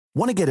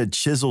Want to get a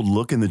chiseled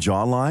look in the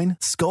jawline?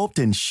 Sculpt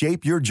and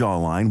shape your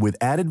jawline with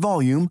added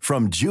volume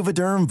from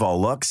Juvederm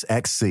Volux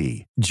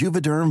XC.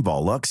 Juvederm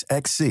Volux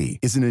XC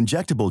is an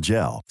injectable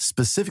gel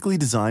specifically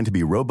designed to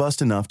be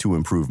robust enough to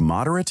improve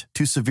moderate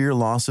to severe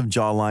loss of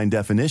jawline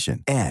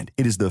definition. And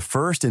it is the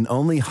first and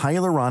only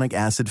hyaluronic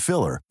acid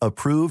filler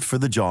approved for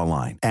the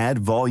jawline. Add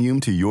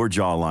volume to your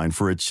jawline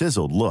for a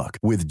chiseled look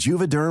with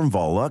Juvederm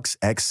Volux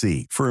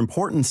XC. For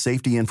important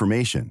safety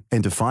information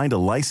and to find a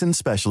licensed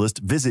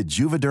specialist, visit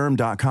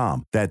juvederm.com.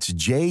 That's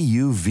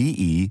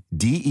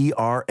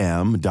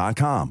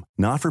JUVEDERM.com.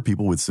 Not for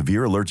people with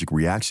severe allergic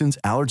reactions,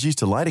 allergies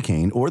to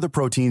lidocaine, or the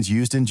proteins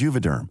used in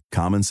Juvederm.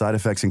 Common side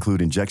effects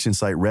include injection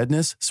site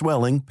redness,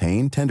 swelling,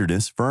 pain,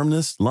 tenderness,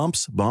 firmness,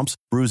 lumps, bumps,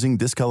 bruising,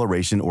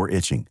 discoloration, or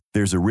itching.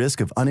 There's a risk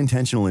of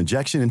unintentional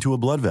injection into a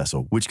blood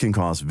vessel, which can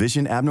cause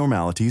vision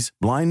abnormalities,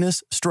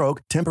 blindness,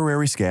 stroke,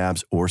 temporary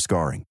scabs, or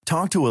scarring.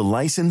 Talk to a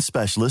licensed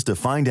specialist to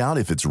find out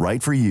if it's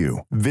right for you.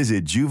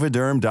 Visit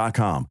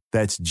Juvederm.com.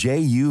 That's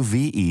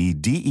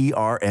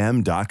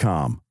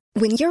JUVEDERM.com.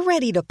 When you're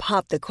ready to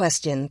pop the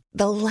question,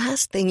 the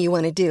last thing you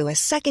want to do is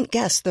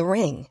second-guess the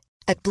ring.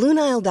 At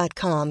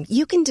BlueNile.com,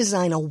 you can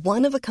design a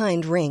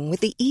one-of-a-kind ring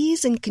with the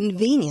ease and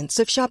convenience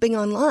of shopping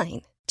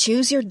online.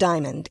 Choose your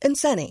diamond and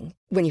setting.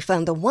 When you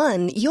find the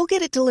one, you'll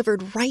get it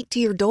delivered right to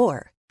your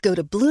door. Go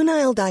to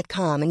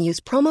BlueNile.com and use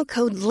promo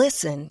code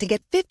LISTEN to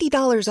get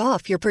 $50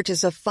 off your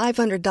purchase of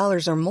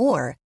 $500 or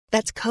more.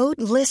 That's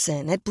code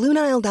LISTEN at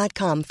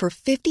BlueNile.com for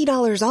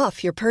 $50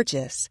 off your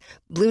purchase.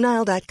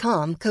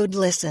 BlueNile.com, code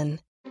LISTEN.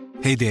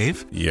 Hey,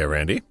 Dave. Yeah,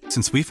 Randy.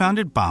 Since we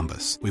founded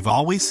Bombas, we've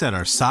always said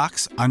our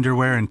socks,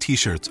 underwear, and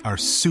T-shirts are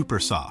super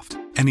soft.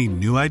 Any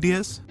new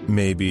ideas?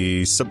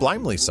 Maybe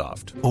sublimely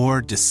soft.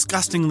 Or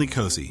disgustingly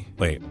cozy.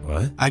 Wait,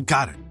 what? I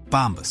got it.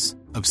 Bombas.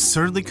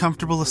 Absurdly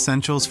comfortable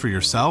essentials for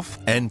yourself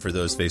and for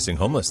those facing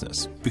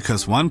homelessness.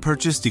 Because one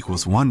purchased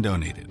equals one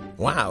donated.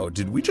 Wow,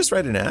 did we just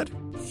write an ad?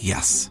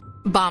 Yes.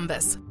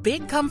 Bombas.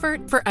 Big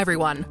comfort for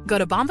everyone. Go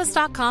to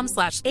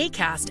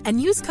bombas.com/ACAST and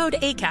use code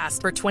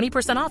ACAST for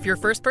 20% off your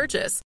first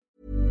purchase.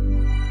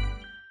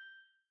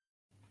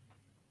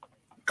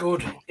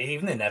 Good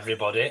evening,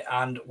 everybody,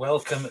 and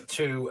welcome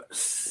to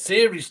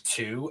Series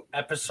 2,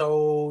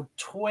 Episode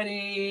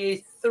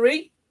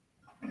 23?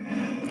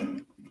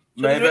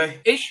 Maybe.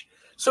 Ish?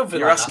 Something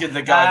You're like asking that.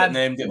 the guy that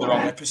named it the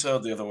wrong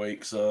episode the other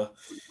week, so...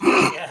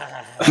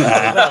 Yeah.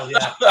 Well,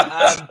 yeah.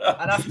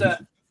 And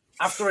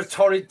after a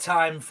torrid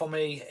time for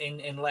me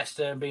in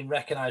Leicester and being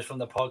recognised from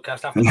the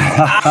podcast after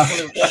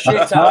absolute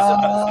shit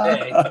out of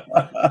day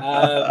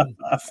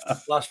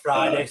last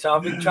Friday, so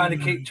I've been trying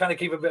to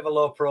keep a bit of a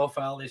low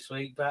profile this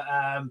week. But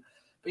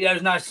yeah, it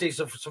was nice to see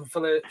some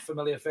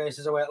familiar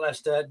faces away at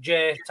Leicester.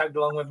 Jay tagged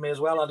along with me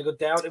as well. I had a good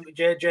day out.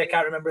 Jay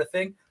can't remember a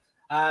thing.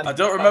 I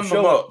don't remember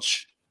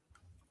much.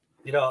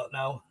 You don't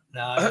know?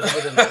 No, it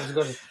was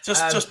good.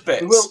 Just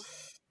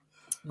bits.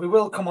 We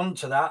will come on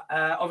to that.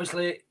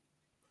 Obviously.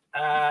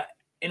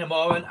 In a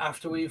moment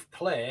after we've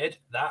played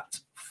that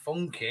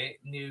funky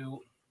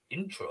new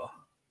intro.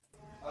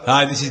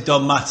 Hi, this is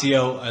Don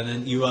Matteo,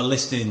 and you are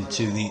listening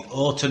to the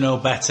Ought to Know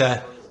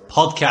Better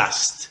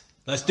podcast.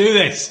 Let's do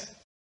this.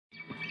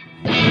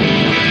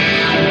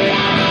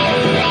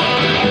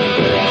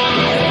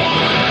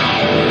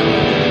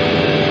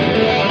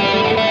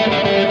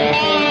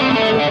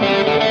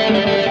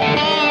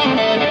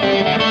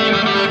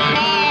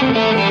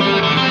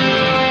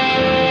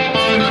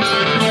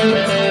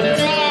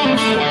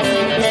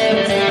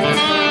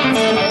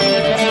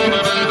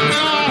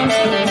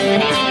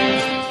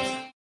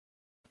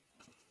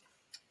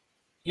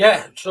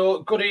 Yeah, so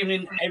good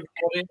evening,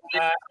 everybody.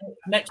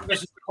 Next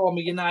person to call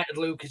me United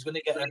Luke is going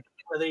to get one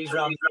of these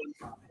round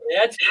the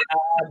head.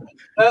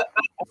 But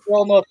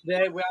almost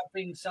today, we have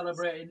been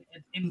celebrating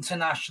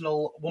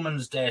International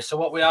Women's Day. So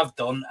what we have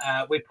done,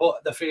 we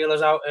put the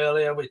feelers out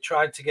earlier. We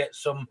tried to get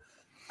some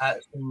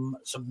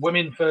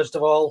women, first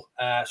of all,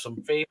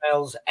 some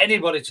females,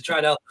 anybody to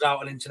try to help us out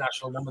on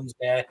International Women's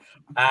Day.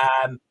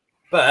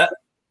 But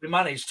we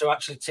managed to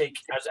actually take,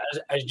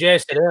 as Jay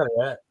said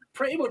earlier,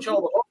 pretty much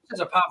all the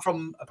boxes apart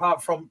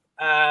from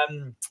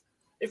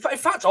in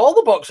fact all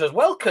the boxes.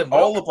 Welcome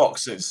the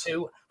boxes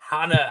to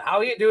Hannah. How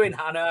are you doing,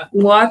 Hannah?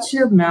 Watch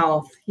your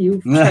mouth.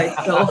 You've tried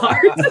so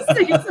hard to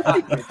say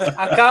something.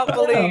 I can't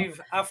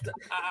believe after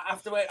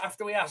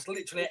we asked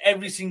literally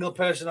every single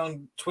person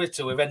on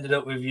Twitter, we've ended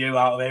up with you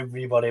out of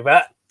everybody.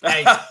 But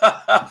hey,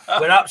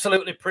 we're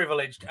absolutely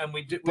privileged, and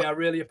we are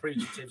really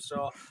appreciative.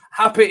 So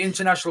happy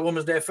International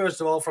Women's Day,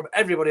 first of all, from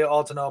everybody at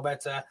Ought to Know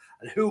Better.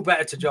 And who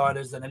better to join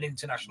us than an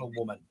international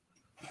woman?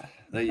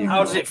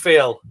 How does it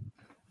feel?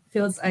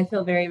 I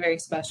feel very, very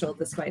special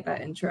despite that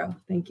intro.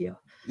 Thank you.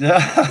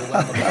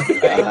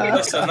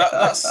 Listen,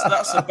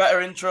 that's a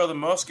better intro than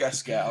most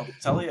guests get. I'll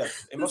tell you.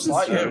 It must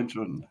like you.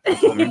 Intro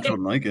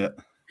like it.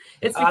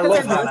 It's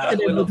because I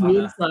roasted it with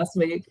memes last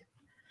week.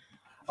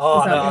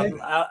 Oh,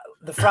 no.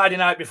 The Friday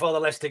night before the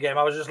Leicester game,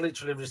 I was just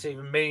literally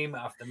receiving meme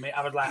after meme.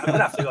 I was like, I'm going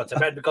to have to go to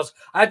bed because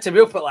I had to be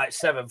up at like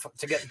 7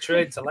 to get the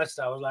train to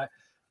Leicester. I was like,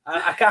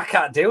 I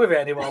can't deal with it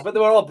anymore. But they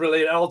were all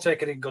brilliant, all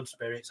taken in good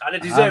spirits, and I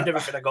deserved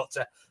everything I got.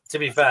 To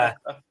be fair,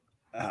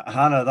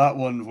 Hannah, that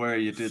one where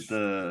you did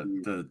the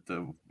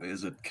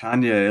is it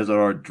Kanye, is it,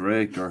 or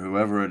Drake or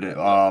whoever it is?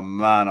 Oh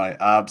man, I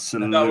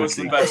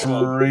absolutely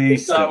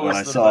creased it when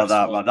I saw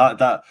that, man.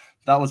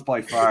 That was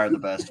by far the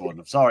best one.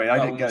 I'm sorry,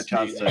 I didn't get a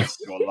chance to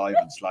go live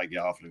and slag you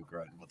off, Luke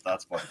Ryan, but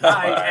that's by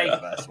far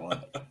the best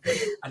one.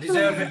 I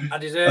deserve it.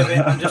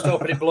 I'm just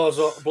hoping it blows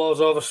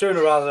over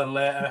sooner rather than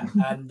later.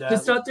 And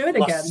just don't do it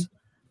again.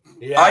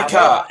 Yeah, I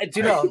can't. Do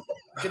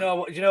you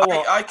know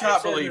what? I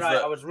can't believe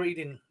that. I was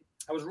reading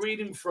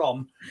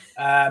from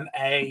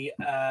a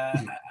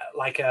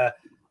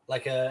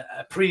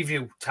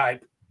preview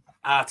type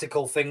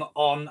article thing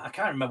on, I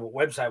can't remember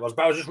what website it was,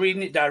 but I was just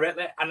reading it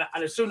directly, and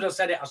as soon as I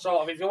said it, I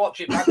saw it. If you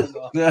watch it back and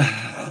go,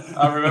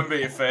 I remember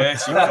your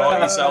face. You caught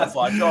yourself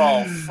like,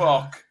 oh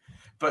fuck.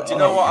 But do you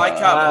know what? I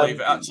can't believe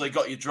it actually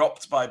got you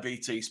dropped by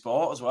BT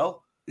Sport as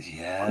well.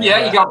 Yeah,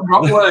 you got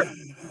dropped.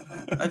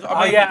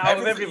 Out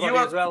of everybody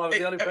as well. I was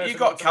the only person. You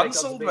got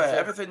cancelled, mate.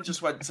 Everything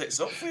just went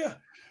tits up for you.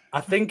 I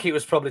think it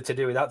was probably to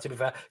do with that, to be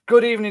fair.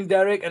 Good evening,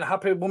 Derek, and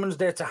happy Women's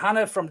Day to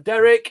Hannah from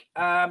Derek.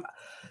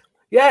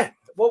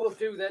 What we'll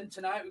do then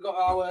tonight, we've got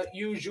our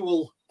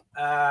usual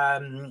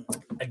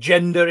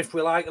agenda, if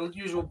we like, the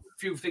usual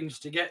few things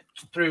to get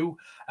through.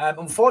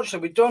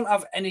 Unfortunately, we don't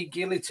have any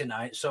Gilly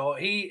tonight, so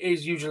he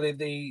is usually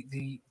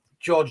the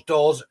George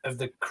Dawes of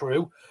the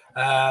crew,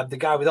 the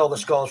guy with all the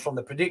scores from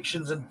the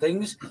predictions and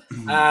things.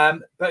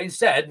 But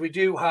instead, we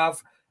do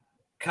have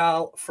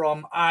Carl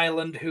from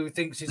Ireland, who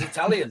thinks he's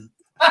Italian.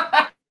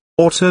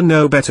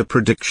 No better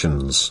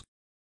predictions.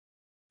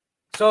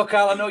 So,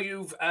 Carl, I know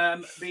you've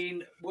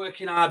been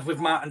working hard with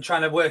Matt and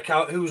trying to work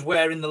out who's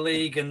where in the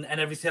league and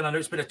everything. I know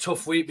it's been a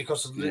tough week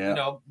because of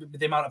the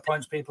amount of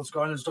points people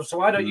scoring and stuff. So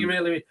why don't you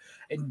really,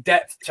 in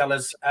depth, tell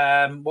us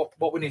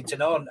what we need to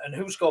know and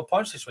who scored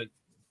points this week?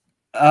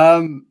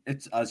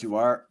 It's as you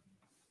are.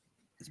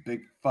 It's a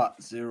big fat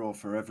 0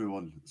 for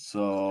everyone.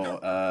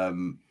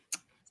 So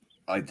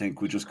I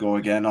think we just go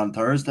again on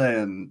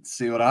Thursday and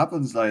see what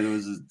happens. Like, there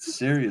was a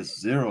serious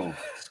 0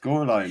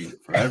 scoreline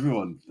for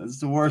everyone. It's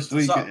the worst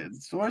week.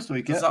 It's the worst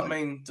week. Does that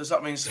mean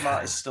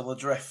Smart is still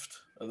adrift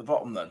at the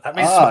bottom then? That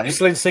means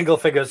he's in single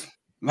figures.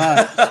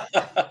 Man,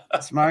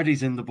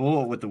 Smarty's in the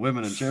boat with the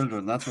women and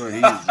children. That's where he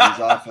is. He's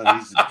off and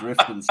he's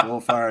drifting so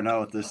far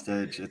now at this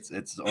stage.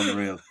 It's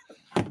unreal.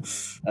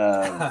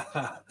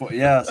 But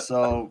yeah,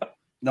 so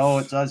no,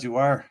 it's as you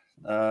are.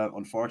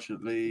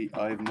 Unfortunately,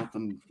 I have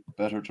nothing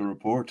better to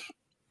report.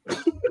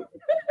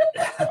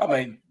 I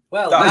mean,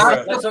 well,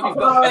 that's a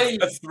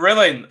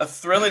thrilling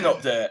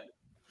update.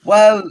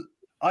 Well,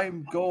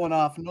 I'm going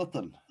off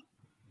nothing.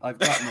 I've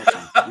got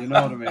nothing. You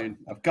know what I mean?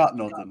 I've got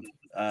nothing.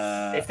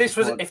 If this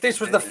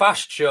was the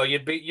fast show,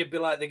 you'd be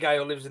like the guy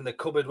who lives in the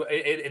cupboard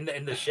in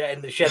the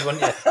shed,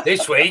 wouldn't you?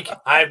 This week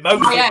I've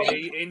mostly been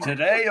eating.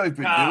 Today I've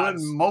been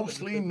doing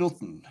mostly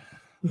nothing.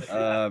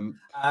 So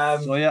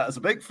yeah, it's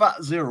a big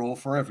fat 0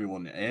 for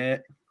everyone.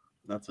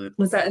 That's it.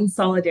 Was that in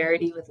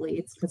solidarity with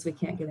Leeds because we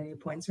can't get any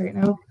points right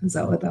now? Is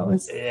that what that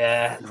was?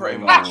 Yeah, pretty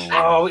much.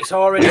 Oh, it's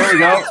already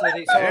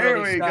started.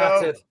 There we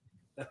go.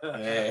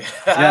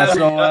 Yeah,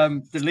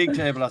 so the league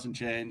table hasn't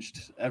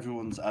changed.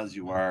 Everyone's as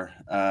you are.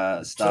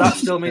 Stats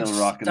still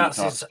rocking the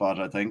top spot,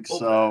 I think.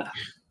 So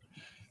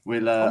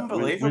we'll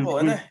unbelievable,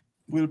 isn't it?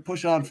 We'll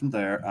push on from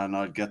there, and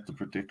I'll get the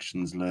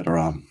predictions later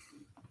on.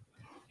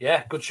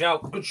 Yeah, good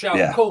shout.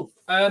 Yeah. Cool.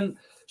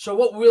 So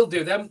what we'll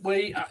do then,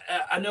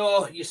 I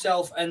know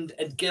yourself and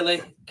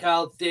Gilly,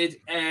 Carl, did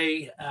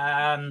a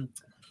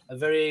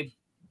very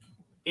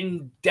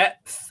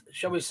in-depth,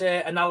 shall we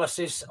say,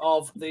 analysis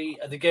of the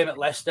game at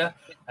Leicester.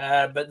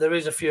 But there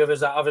is a few of us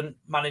that haven't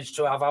managed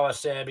to have our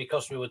say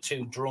because we were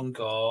too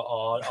drunk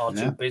or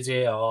too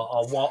busy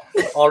or what,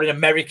 or in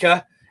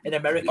America. Did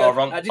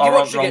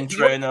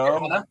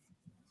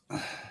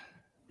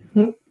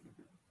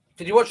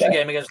you watch the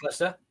game against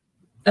Leicester?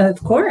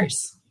 Of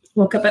course.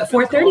 Woke up at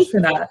 4:30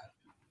 for that.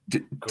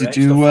 Did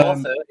you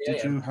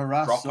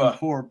harass some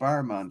poor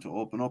barman to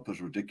open up at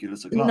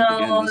ridiculous o'clock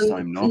again this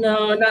time? No,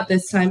 not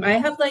this time. I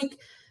have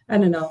I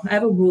don't know. I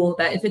have a rule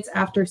that if it's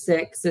after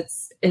 6,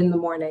 it's in the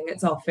morning.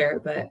 It's all fair,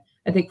 but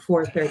I think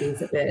 4:30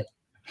 is a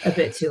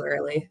bit too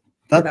early.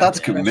 That's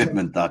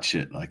commitment. That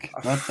shit, like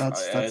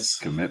that's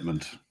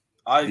commitment.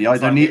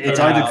 It's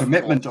either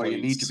commitment or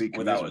you need to be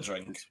committed. Without a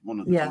drink. It's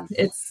one of the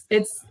two.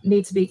 It's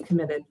need to be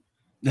committed.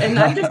 And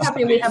I'm just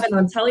happy we have it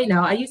on telly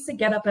now. I used to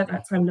get up at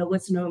that time to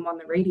listen to him on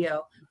the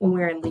radio when we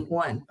were in League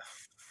One.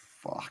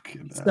 Fuck.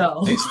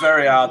 So it's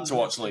very hard to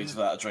watch Leeds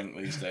without a drink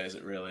these days.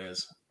 It really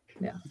is.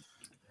 Yeah.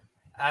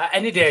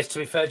 Any days, to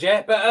be fair,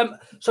 Jay. But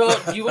so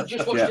you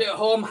just watched it at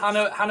home,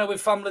 Hannah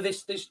with family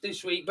this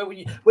week. But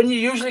when you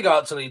usually go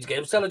out to Leeds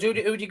games, tell us who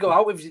do you go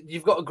out with?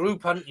 You've got a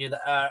group, haven't you?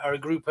 That are a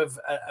group of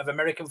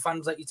American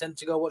fans that you tend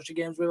to go watch the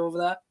games with over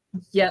there.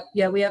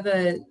 Yeah. We have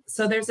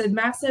there's a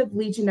massive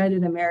Leeds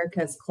United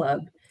Americas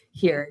club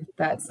here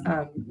that's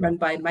run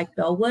by Mike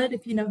Bellwood,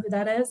 if you know who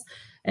that is.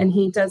 and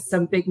he does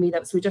some big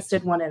meetups. We just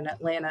did one in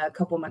Atlanta a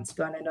couple months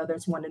ago, and I know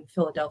there's one in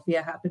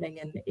Philadelphia happening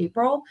in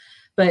April.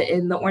 But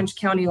in the Orange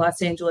County,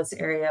 Los Angeles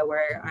area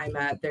where I'm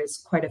at, there's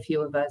quite a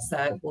few of us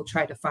that will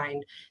try to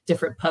find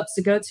different pubs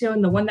to go to.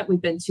 And the one that we've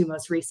been to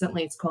most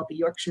recently, it's called the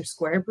Yorkshire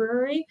Square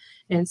Brewery,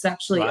 and it's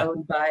actually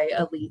owned by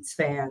a Leeds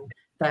fan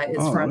that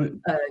is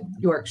from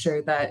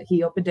Yorkshire. That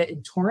he opened it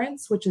in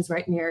Torrance, which is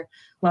right near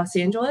Los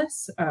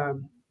Angeles.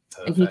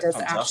 And he does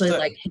actually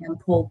like hand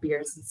pulled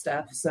beers and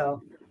stuff.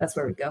 So that's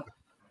where we go.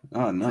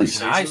 Oh,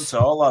 nice. Nice.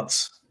 All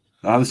lads.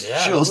 I was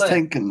just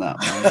thinking that,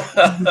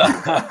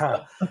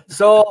 man.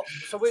 so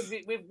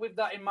with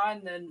that in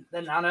mind,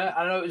 then Hannah,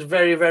 I know it was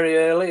very, very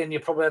early, and you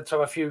probably had to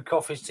have a few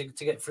coffees to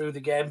get through the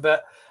game,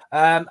 but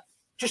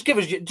just give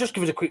us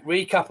a quick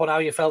recap on how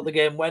you felt the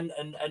game went,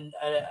 and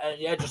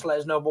just let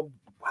us know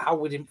how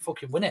we didn't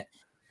fucking win it.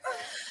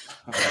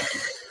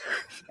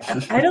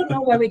 I don't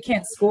know why we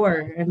can't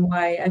score, and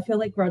why I feel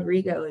like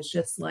Rodrigo is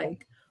just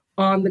like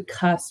on the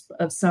cusp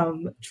of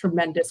some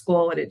tremendous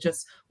goal, and it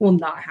just will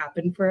not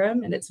happen for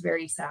him, and it's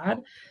very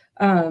sad.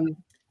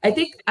 I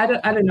think I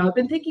don't know. I've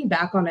been thinking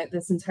back on it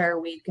this entire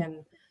week,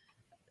 and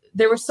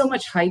there was so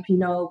much hype,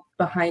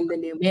 behind the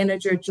new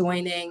manager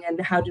joining, and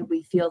how did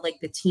we feel like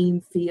the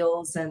team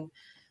feels, and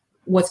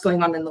what's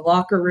going on in the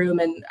locker room.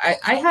 And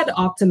I had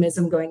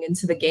optimism going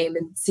into the game,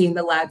 and seeing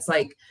the lads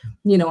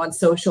on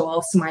social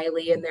all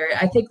smiley, and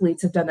I think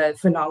Leeds have done a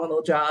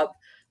phenomenal job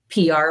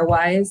PR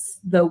wise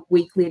the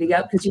week leading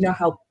up, because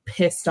how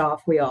pissed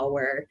off we all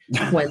were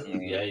when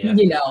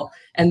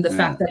and the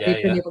fact that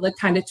they've been able to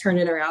kind of turn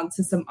it around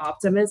to some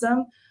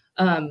optimism.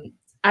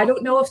 I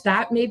don't know if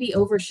that maybe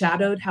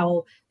overshadowed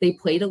how they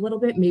played a little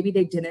bit. Maybe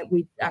they didn't.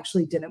 We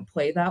actually didn't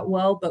play that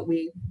well, but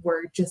we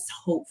were just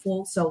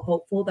so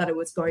hopeful that it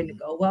was going to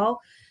go well.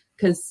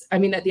 Because,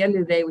 at the end of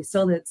the day, we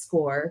still didn't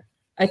score.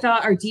 I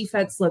thought our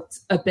defense looked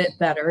a bit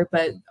better,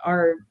 but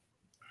our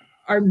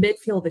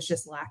midfield is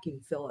just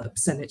lacking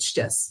Phillips, and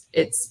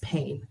it's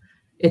pain.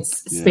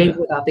 It's Spain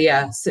without the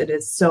S. It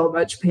is so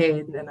much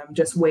pain, and I'm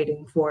just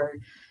waiting for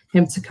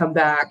him to come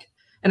back.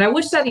 And I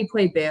wish that he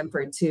played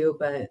Bamford too,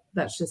 but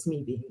that's just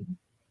me being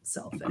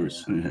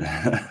selfish. But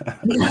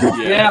he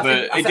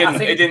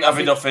didn't have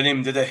enough in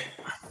him, did he?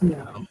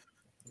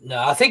 No,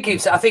 I think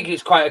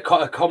it's quite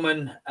a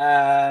common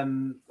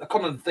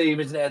theme,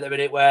 isn't it, at the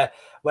minute, where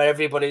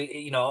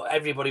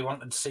everybody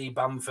wanted to see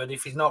Bamford.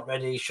 If he's not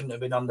ready, he shouldn't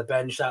have been on the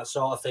bench, that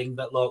sort of thing.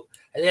 But look,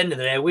 at the end of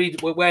the day,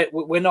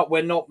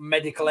 we're not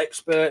medical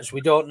experts.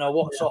 We don't know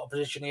what sort of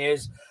position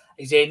he's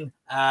in.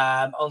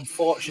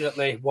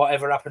 Unfortunately,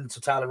 whatever happened to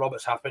Tyler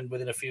Roberts happened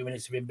within a few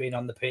minutes of him being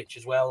on the pitch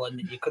as well,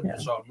 and you couldn't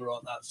have sort of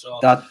wrote that. So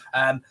that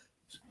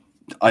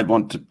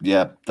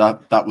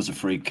was a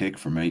free kick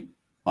for me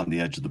on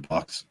the edge of the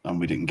box, and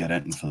we didn't get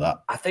anything for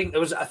that. I think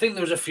there was a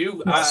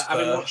few. I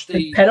haven't watched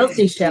the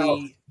penalty shout.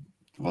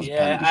 Was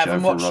penalty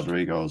shout for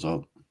Rodrigo as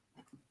well.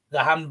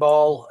 The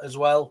handball as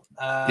well.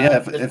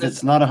 If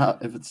it's not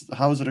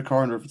how is it a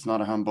corner if it's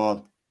not a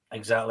handball?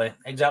 Exactly.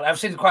 I've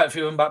seen quite a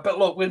few of them back, but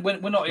look, we're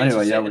not.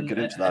 Anyway, we'll get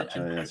into that.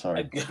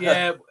 Sorry.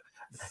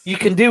 You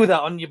can do that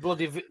on your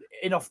bloody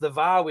in off the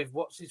VAR with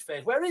what's his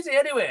face. Where is he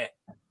anyway?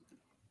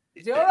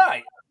 Is he all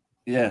right?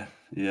 Yeah.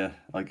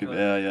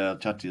 I'll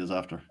chat to you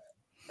after.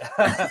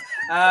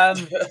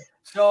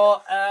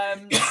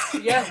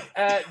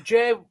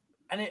 Jay,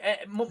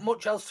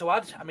 much else to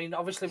add?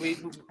 Obviously,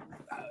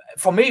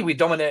 we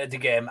dominated the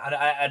game,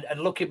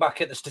 and looking back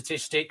at the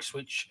statistics,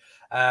 which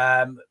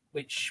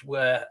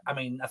were,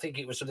 I think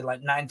it was something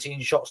like 19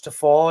 shots to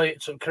 4.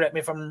 So correct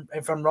me if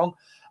I'm wrong.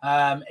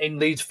 In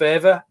Leeds'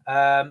 favour,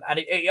 and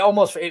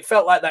it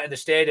felt like that in the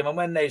stadium. And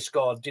when they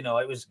scored,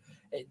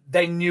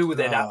 they knew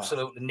they'd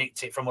absolutely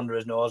nicked it from under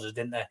his noses,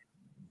 didn't they?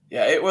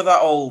 Yeah, it was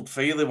that old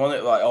feeling,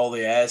 wasn't it? Like all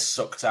the air's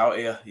sucked out of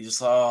you. You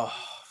just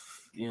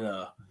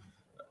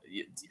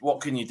what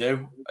can you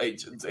do?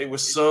 It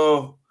was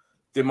so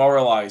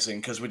demoralising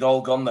because we'd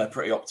all gone there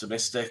pretty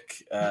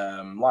optimistic.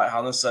 Like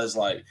Hannah says,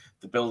 like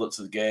the build up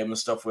to the game and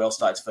stuff, we all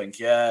started to think,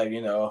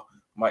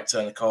 might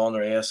turn the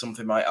corner here,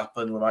 something might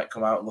happen, we might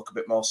come out and look a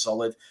bit more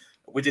solid.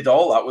 We did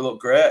all that, we looked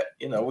great.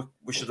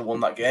 We should have won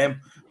that game.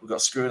 We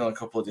got screwed on a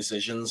couple of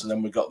decisions, and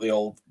then we got the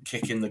old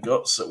kick in the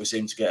guts that we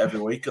seem to get every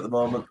week at the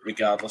moment,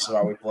 regardless of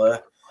how we play.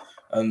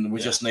 And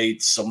we just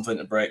need something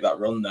to break that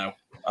run now.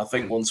 I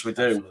think once we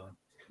do,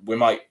 we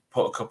might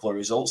put a couple of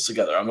results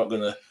together. I'm not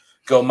going to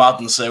go mad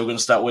and say we're going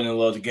to start winning a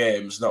load of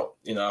games, not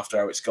after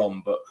how it's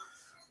gone, but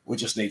we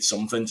just need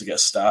something to get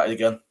started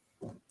again.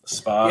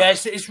 Spark. Yeah,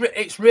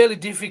 it's really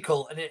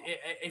difficult, and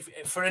if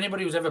for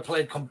anybody who's ever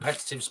played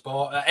competitive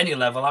sport at any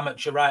level,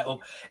 amateur right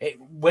up,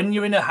 when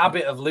you're in a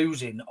habit of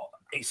losing,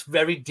 it's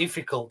very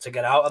difficult to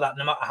get out of that.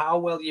 No matter how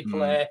well you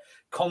play,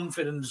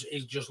 confidence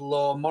is just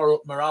low,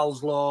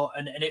 morale's low,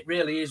 and it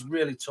really is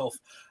really tough.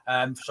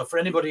 So for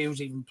anybody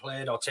who's even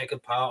played or taken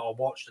part or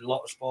watched a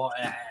lot of sport,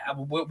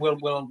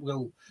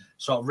 we'll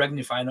sort of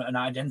rectify and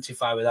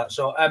identify with that.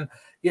 So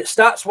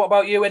Stats, what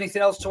about you?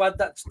 Anything else to add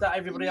that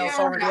everybody else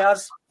already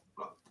has?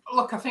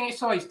 Look, I think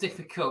it's always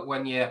difficult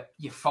when you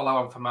follow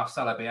on from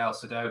Marcelo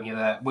Bielsa, don't you?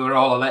 That we were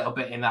all a little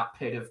bit in that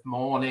period of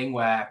mourning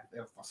where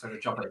the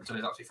job that he's done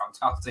is absolutely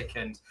fantastic,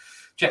 and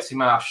Jesse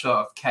Marsch sort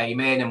of came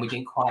in and we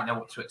didn't quite know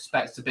what to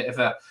expect. It's a bit of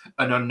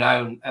an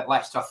unknown at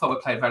Leicester. I thought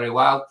we played very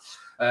well.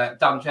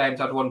 Dan James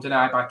had one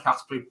denied by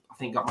Casper. I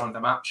think got man of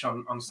the match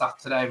on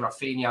Saturday.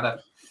 Rafinha had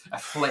a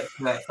flick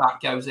that if that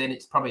goes in,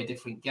 it's probably a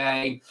different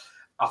game.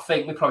 I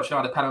think we probably should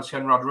have had a penalty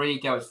on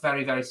Rodrigo. It's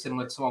very, very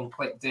similar to one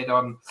Klich did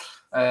on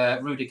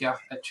Rudiger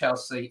at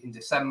Chelsea in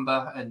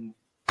December. And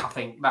I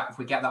think that if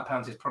we get that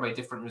penalty, it's probably a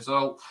different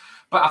result.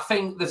 But I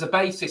think there's a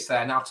basis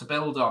there now to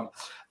build on.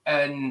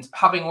 And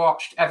having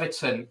watched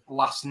Everton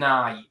last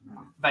night,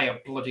 they are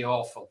bloody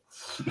awful.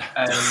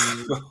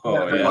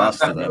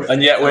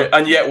 And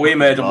yet we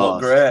made them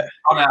look great.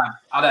 I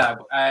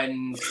know.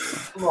 And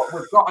look,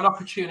 we've got an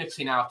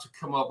opportunity now to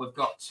come up. We've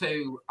got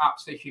two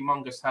absolutely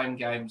humongous home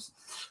games,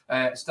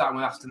 starting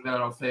with Aston Villa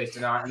on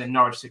Thursday night and then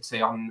Norwich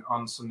City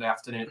on Sunday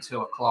afternoon at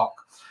 2:00.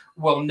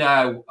 We'll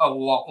know a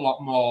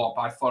lot more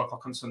by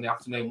 4:00 on Sunday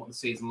afternoon what the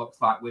season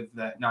looks like with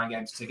 9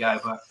 games to go.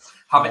 But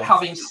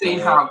having seen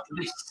how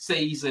this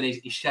season is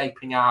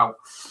shaping out,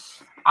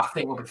 I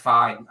think we'll be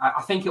fine.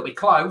 I think it'll be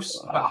close,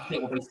 but I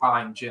think we'll be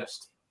fine.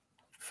 Just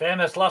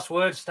famous last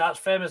words. Starts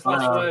famous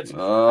last words.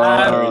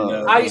 I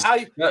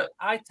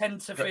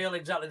tend to feel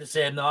exactly the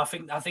same. Though I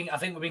think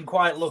we've been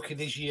quite lucky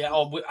this year.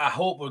 Or I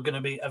hope we're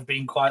going to have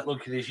been quite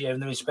lucky this year in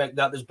the respect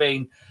that there's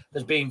been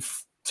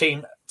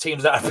teams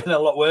that have been a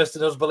lot worse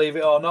than us, believe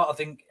it or not. I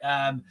think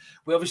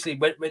we obviously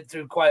went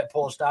through quite a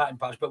poor starting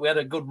patch, but we had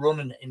a good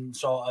run in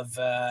sort of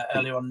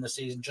earlier on in the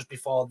season, just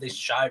before this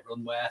shite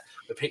run where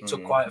we picked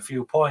up quite a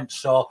few points.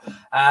 So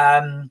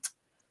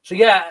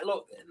yeah,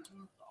 look,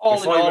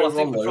 all in all, I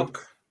think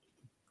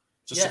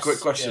just a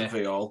quick question for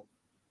you all.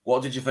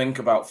 What did you think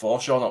about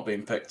Forshaw not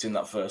being picked in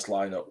that first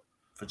lineup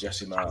for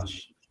Jesse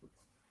Marsch?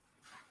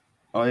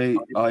 I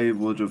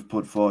would have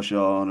put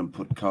Forshaw on and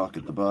put Cork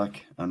at the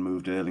back and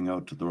moved Ayling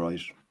out to the right.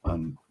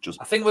 And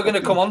just I think we're going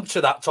to come on to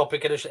that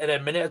topic in a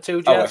minute or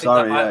two, Jay.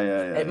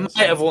 It might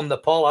have won the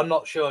poll. I'm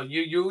not sure.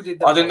 You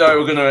did. I didn't know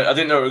we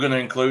were going to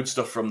include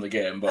stuff from the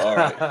game, but all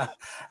right.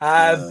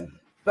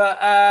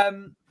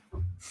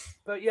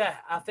 But yeah,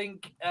 I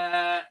think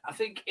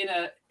in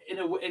a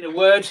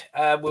word,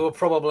 we were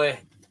probably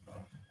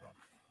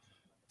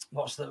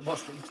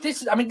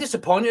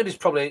disappointed is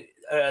probably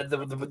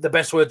the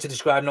best word to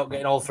describe not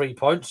getting all 3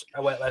 points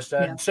away at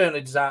Leicester. Yeah. And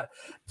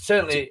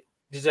certainly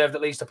deserved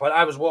at least a point.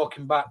 I was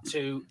walking back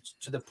to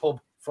the pub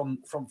from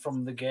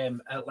the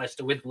game at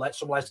Leicester with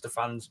some Leicester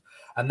fans,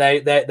 and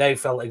they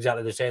felt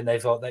exactly the same. They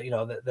thought that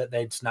that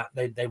they'd snap.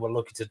 They were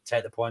lucky to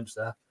take the points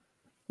there.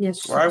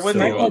 Yes. Why wouldn't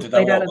they? Did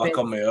I walk back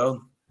on my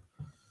own?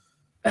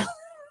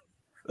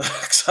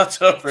 Because I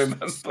don't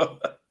remember.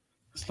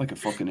 It's like a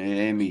fucking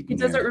AA meeting. He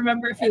doesn't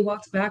remember if he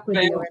walks back with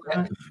you or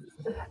not.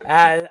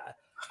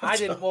 I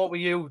didn't walk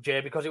with you,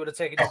 Jay, because it would have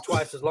taken you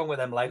twice as long with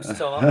them legs.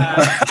 So,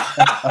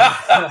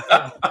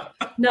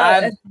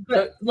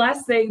 but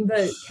last thing,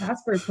 the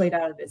Casper played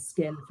out of his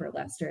skin for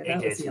Leicester.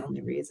 That was the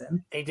only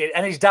reason. He did,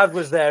 and his dad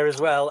was there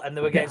as well, and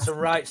they were getting some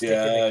right stick in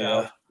the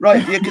crowd.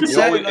 Right, you could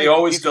say he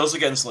always does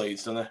against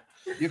Leeds, doesn't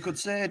he? You could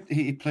say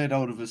he played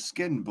out of his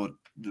skin, but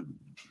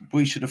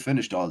we should have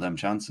finished all them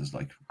chances.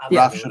 Like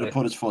Raf should have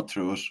put his foot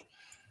through it.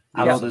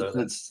 You know,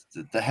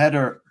 the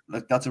header,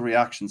 like that's a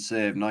reaction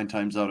save. 9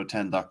 times out of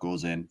 10, that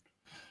goes in.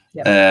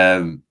 Yep.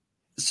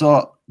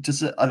 So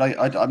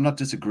I'm not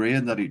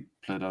disagreeing that he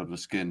played out of his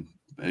skin.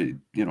 He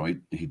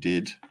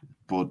did,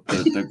 but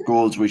the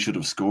goals we should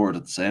have scored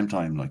at the same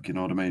time. Like, you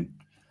know what I mean?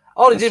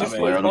 All he did was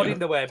put his body in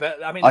the way.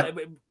 But I mean,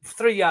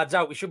 3 yards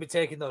out, we should be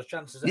taking those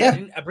chances. Yeah.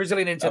 A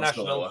Brazilian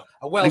international,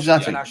 a Welsh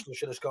international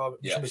should have scored.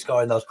 Should be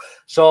scoring those.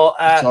 So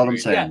that's all I'm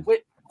saying.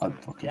 I'll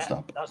fucking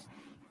stop.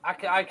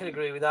 I can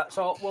agree with that.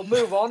 So we'll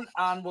move on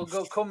and we'll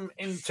come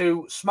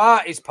into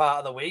Smarty's part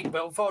of the week.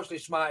 But unfortunately,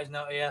 Smarty's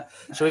not here.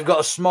 So we've got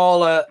a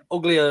smaller,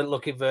 uglier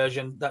looking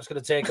version that's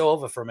going to take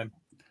over from him.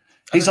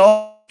 He's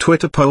all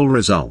Twitter poll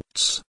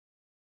results.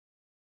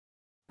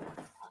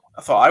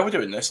 I thought I were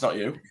doing this, not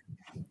you.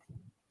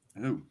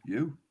 Who?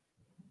 You?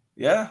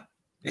 Yeah.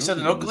 He said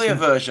an uglier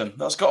version.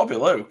 That's got to be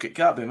Luke. It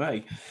can't be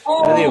me.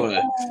 Anyway.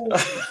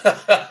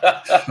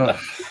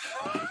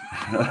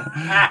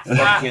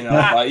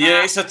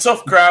 Yeah, it's a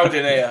tough crowd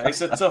in here.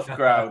 It's a tough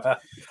crowd.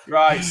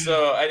 Right,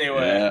 so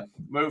anyway,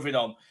 moving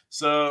on.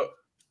 So,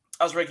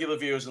 as regular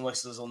viewers and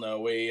listeners will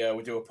know, we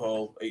do a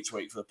poll each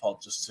week for the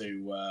pod just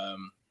to,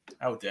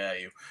 how dare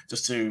you,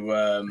 just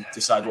to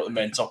decide what the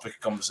main topic of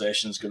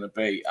conversation is going to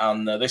be.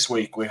 And this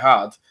week we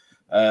had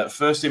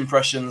first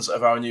impressions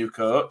of our new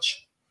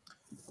coach,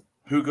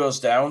 who goes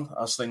down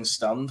as things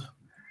stand,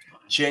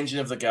 changing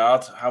of the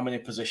guard, how many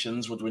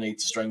positions would we need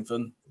to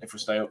strengthen if we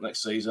stay up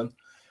next season?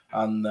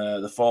 And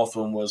the fourth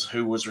one was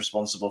who was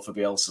responsible for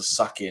Bielsa's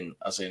sacking,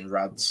 as in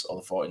Rads or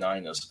the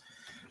 49ers.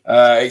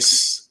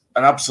 It's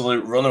an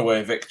absolute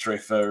runaway victory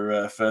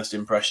for first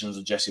impressions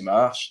of Jesse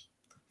Marsch.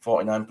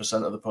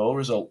 49% of the poll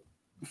result.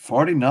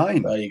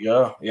 49? There you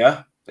go.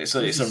 Yeah. It's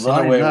a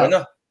runaway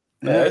winner.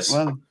 Yeah,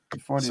 well,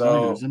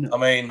 49ers, isn't it? I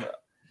mean,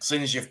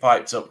 since as you've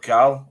piped up,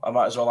 Carl, I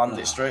might as well hand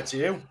it straight to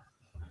you.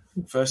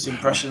 First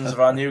impressions of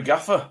our new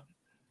gaffer.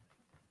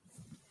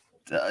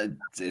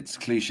 It's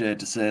cliche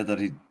to say that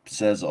he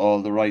says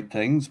all the right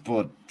things,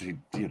 but he,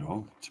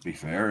 to be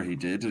fair, he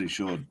did. He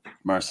showed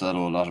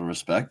Marcelo a lot of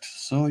respect,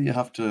 so you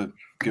have to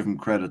give him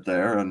credit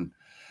there. And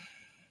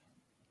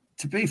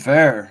to be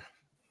fair,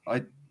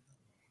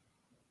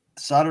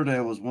 Saturday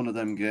was one of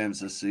them games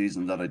this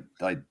season that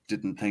I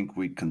didn't think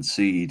we'd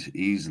concede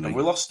easily. And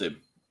we lost him.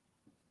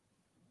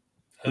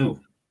 Who?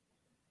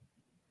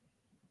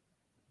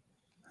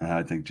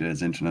 I think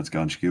Jay's internet's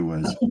gone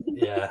skew-ways.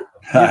 Yeah.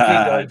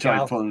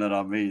 Try pulling it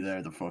on me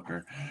there, the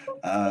fucker.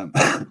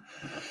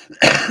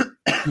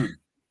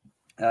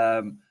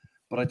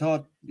 But I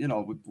thought,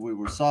 we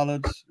were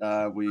solid.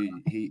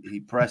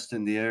 He pressed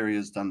in the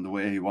areas than the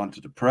way he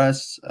wanted to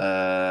press.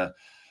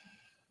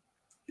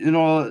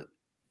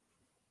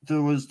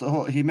 There was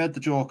he made the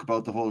joke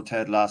about the whole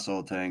Ted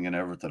Lasso thing and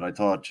everything. I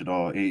thought,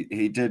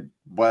 he did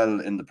well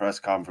in the press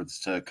conference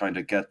to kind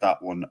of get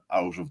that one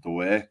out of the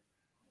way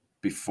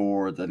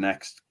before the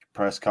next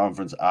press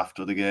conference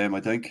after the game,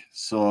 I think.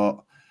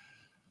 So,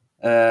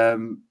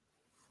 look,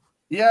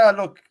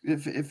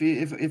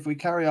 if we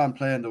carry on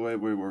playing the way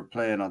we were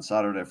playing on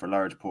Saturday for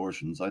large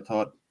portions, I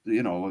thought,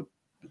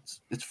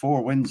 it's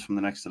 4 wins from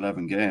the next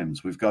 11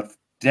 games. We've got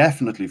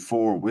definitely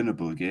 4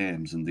 winnable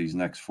games in these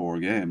next 4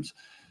 games.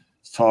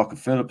 There's talk of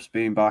Phillips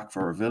being back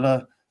for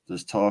Villa.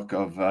 There's talk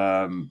of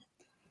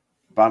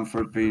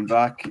Bamford being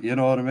back. You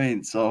know what I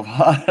mean? So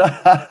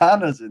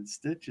Hannah's in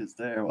stitches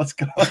there. What's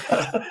going on?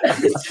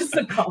 It's just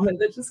a comment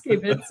that just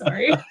came in.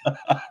 Sorry.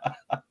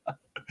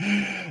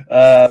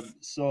 I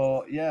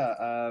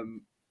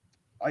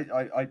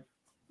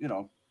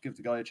give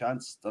the guy a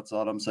chance. That's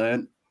all I'm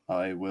saying.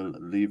 I will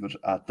leave it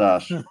at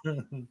that.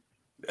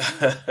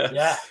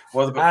 Yeah.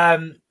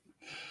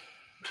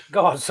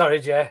 Go on. Sorry,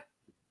 Jay.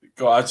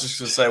 Go on, I was just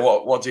going to say,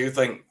 what do you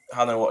think,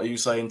 Hannah? What are you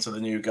saying to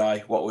the new guy?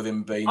 What with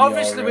him being?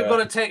 Obviously, we've got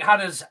to take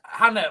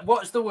Hannah.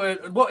 What's the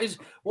word? What is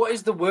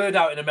the word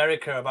out in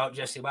America about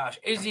Jesse Marsch?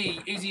 Is he?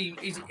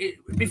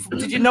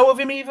 Did you know of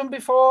him even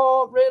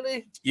before?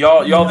 Really?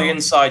 You're the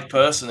inside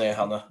person here,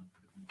 Hannah.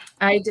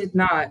 I did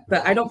not,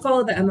 but I don't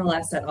follow the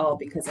MLS at all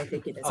because I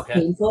think it is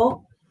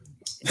painful.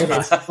 It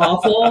is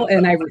awful,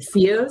 and I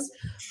refuse.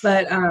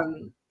 But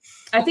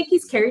I think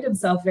he's carried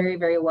himself very,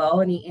 very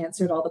well, and he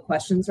answered all the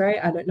questions right.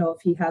 I don't know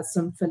if he has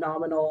some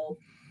phenomenal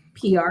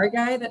PR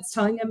guy that's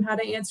telling him how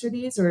to answer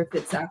these or if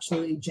it's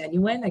actually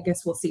genuine. I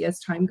guess we'll see as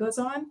time goes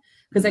on,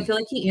 because I feel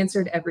like he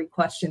answered every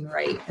question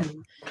right,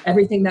 and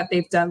everything that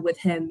they've done with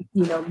him,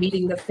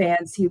 meeting the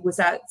fans. He was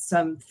at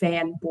some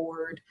fan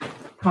board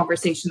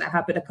conversation that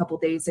happened a couple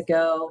days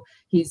ago.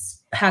 He's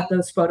had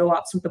those photo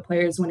ops with the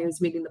players when he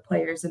was meeting the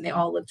players, and they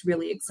all looked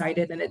really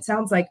excited. And it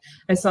sounds like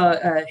I saw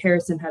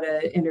Harrison had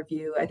an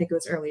interview, I think it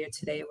was earlier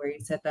today, where he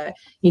said that,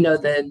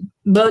 the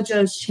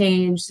mojo's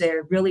changed.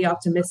 They're really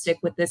optimistic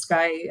with this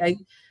guy.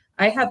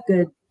 I have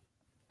a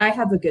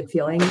good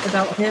feeling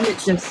about him.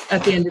 It's just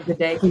at the end of the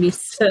day, he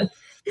needs to.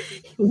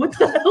 What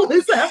the hell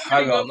is that?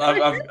 Hang on,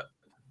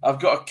 I've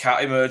got a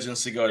cat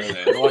emergency going on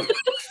here. Like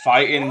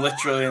fighting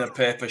literally in a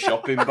paper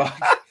shopping bag.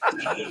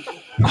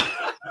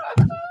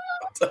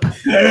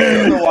 I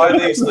don't know why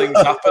these things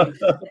happen.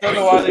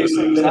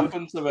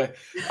 To me.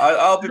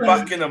 I'll be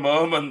back in a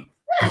moment.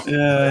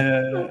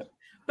 Yeah.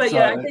 But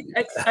yeah, I think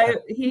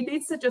he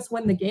needs to just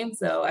win the games,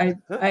 though. I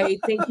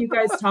think you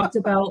guys talked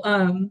about,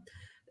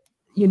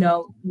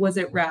 was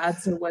it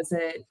Rads or was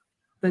it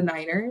the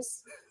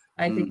Niners?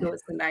 I think it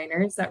was the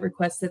Niners that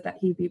requested that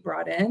he be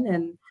brought in,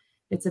 and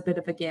it's a bit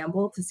of a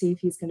gamble to see if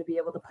he's going to be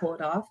able to pull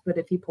it off. But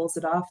if he pulls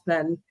it off,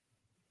 then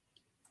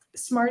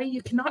Smarty,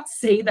 you cannot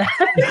say that.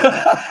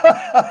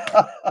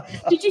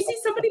 Did you see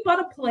somebody bought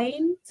a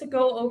plane to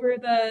go over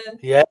the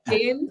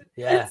game?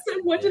 Yeah.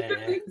 What did the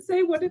thing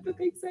say? What did the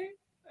thing say?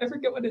 I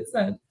forget what it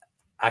said.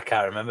 I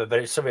can't remember, but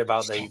it's something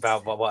about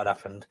what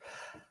happened.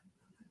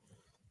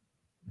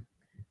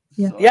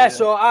 Yeah.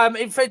 So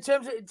in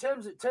terms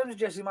of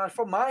Jesse Marsch,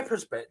 from my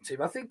perspective,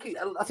 I think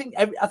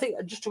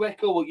just to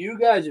echo what you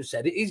guys have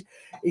said,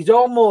 he's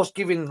almost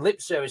giving lip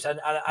service,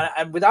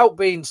 and without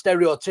being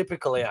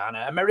stereotypical here,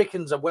 Hannah,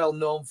 Americans are well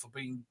known for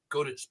being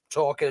good at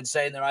talking and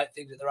saying the right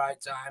things at the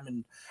right time,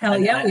 and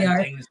we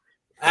are. Things.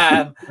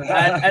 And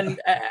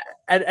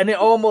it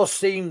almost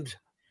seemed,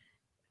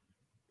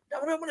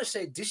 I don't want to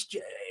say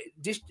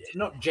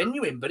not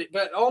genuine,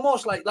 but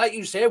almost like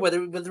you say,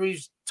 whether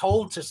he's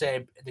told to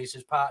say this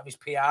as part of his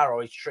PR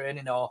or his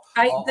training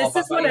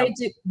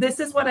This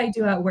is what I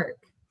do at work.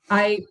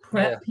 I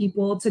prep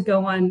people to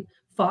go on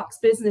Fox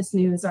Business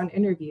News on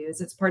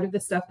interviews. It's part of the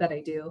stuff that I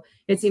do.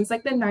 It seems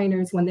like the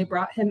Niners, when they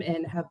brought him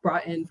in, have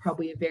brought in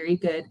probably a very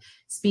good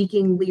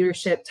speaking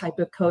leadership type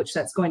of coach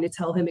that's going to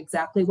tell him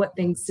exactly what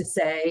things to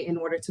say in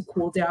order to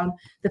cool down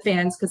the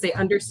fans, because they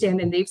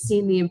understand and they've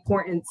seen the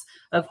importance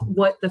of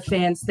what the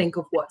fans think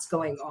of what's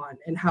going on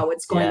and how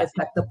it's going to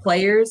affect the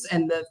players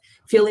and the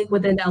feeling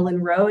within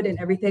Ellen Road and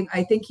everything.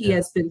 I think he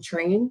has been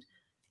trained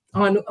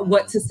on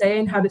what to say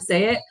and how to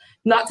say it.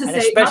 Not to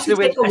say, not to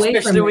take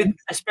away from him.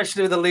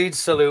 Especially with the Leeds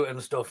salute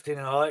and stuff. You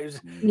know, it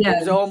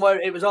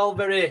was all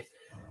very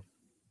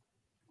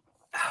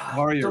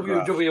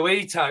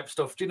WWE type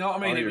stuff. Do you know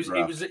what I mean? It was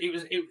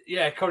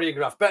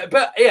choreographed.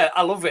 But yeah,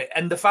 I love it,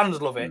 and the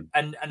fans love it,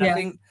 and I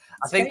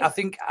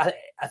think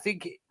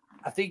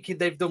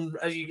they've done,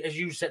 as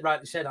you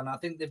rightly said, and I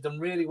think they've done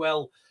really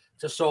well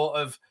to sort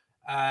of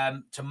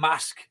to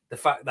mask the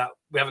fact that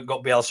we haven't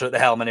got Bielsa at the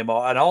helm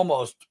anymore, and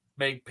almost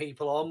made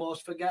people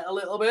almost forget a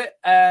little bit.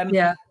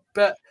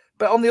 But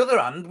on the other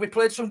hand, we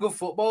played some good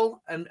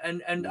football, and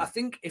I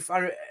think if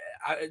I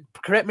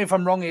correct me if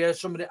I'm wrong here,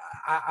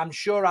 I'm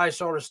sure I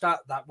saw a stat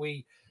that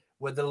we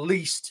were the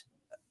least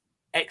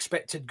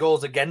expected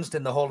goals against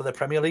in the whole of the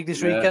Premier League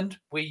this weekend.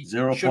 We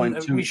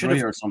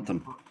 0.23 or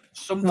something.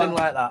 Something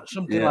like that.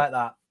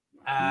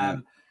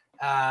 And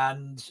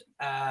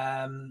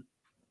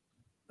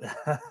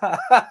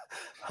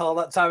all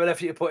that time and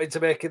effort you put into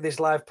making this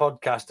live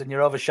podcast, and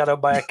you're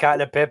overshadowed by a cat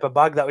in a paper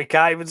bag that we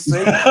can't even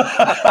see.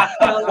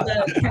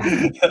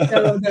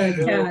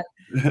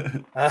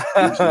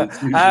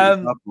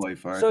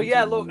 So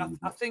yeah, look,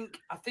 I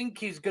think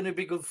he's going to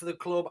be good for the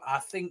club. I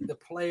think the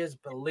players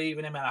believe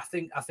in him, and I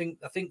think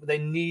we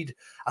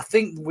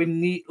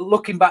need.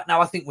 Looking back now,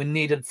 I think we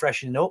needed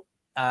freshening up,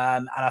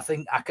 and I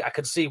think I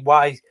could see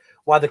why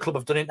the club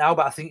have done it now.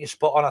 But I think you're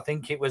spot on. I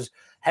think it was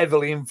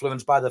heavily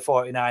influenced by the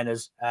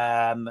 49ers,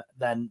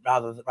 then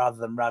rather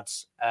than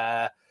Rads.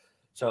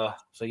 So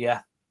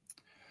yeah.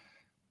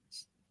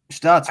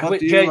 Stats. What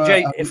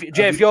Jay,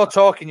 if you're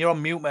talking, you're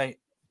on mute, mate.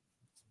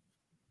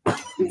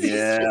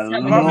 Yeah,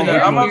 I'm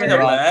having a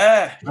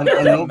mare. I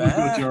love it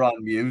when you're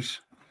on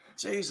mute.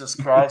 Jesus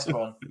Christ,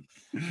 man.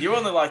 You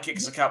only like it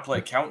because I can't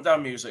play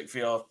countdown music for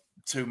your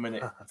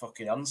 2-minute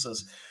fucking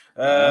answers.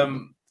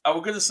 I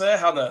was going to say,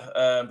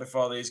 Hannah,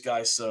 before these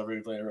guys so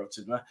rudely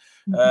interrupted me,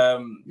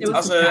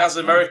 as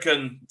an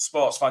American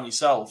sports fan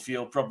yourself,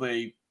 you'll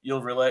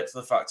relate to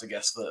the fact, I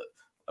guess, that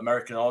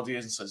American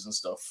audiences and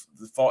stuff,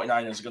 the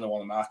 49ers are going to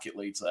want to market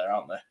Leeds there,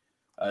 aren't they?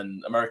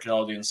 And American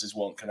audiences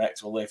won't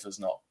connect well if there's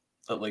not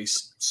at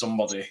least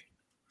somebody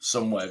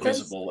somewhere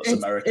visible that's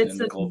American in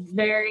the club.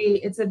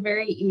 It's a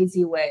very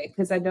easy way,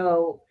 because I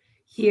know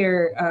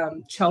here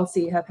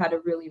Chelsea have had a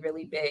really,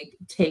 really big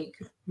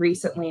take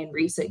recently in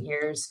recent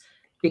years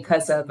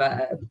because of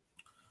I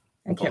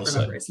can't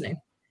remember his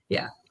name.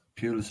 Yeah.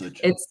 Pulisic.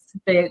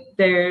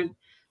 They're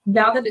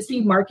now that it's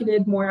being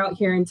marketed more out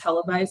here and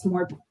televised,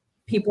 more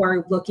people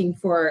are looking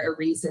for a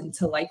reason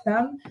to like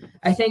them.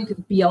 I think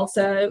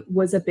Bielsa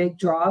was a big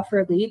draw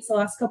for Leeds the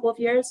last couple of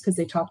years because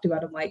they talked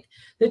about him like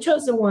the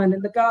chosen one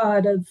and the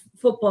god of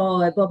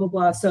football and blah, blah,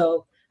 blah.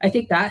 So I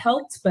think that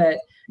helped. But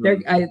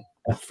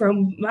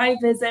from my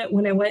visit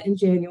when I went in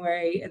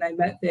January and I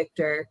met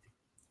Victor,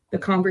 the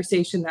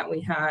conversation that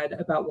we had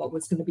about what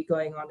was going to be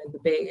going on in the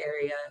Bay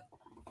Area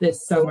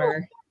this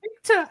summer.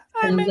 Victor,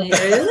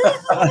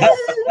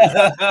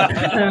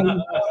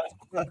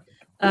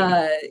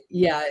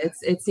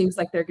 it seems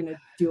like they're going to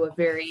do a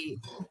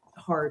very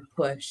hard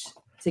push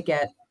to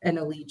get an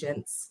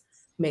allegiance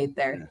made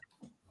there.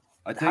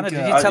 I think. Hannah,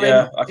 did you tell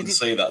him? I can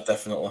see that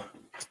definitely.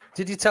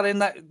 Did you tell him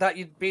that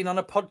you'd been on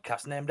a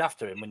podcast named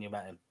after him when you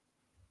met him?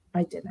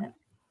 I didn't.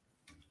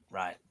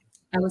 Right.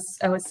 I was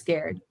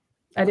scared.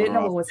 I didn't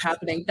know what was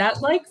happening. That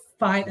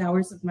 5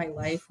 hours of my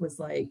life was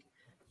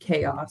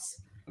chaos.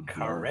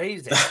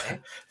 Crazy.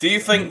 Do you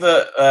think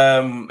that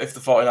if the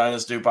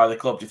 49ers do buy the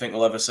club, do you think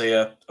we'll ever see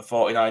a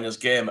 49ers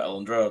game at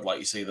Elland Road like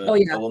you see the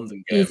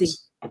London games? Easy.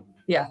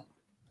 Yeah.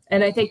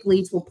 And I think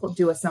Leeds will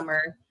do a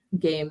summer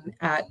game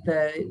at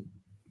the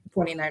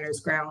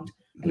 49ers ground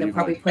and then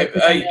probably play.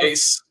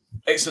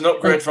 It's an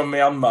upgrade from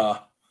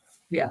Myanmar.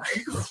 Yeah.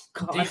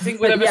 Do you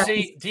think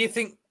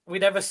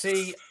we'd ever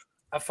see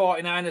a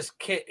 49ers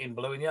kit in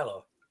blue and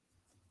yellow?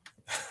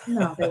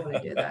 No, they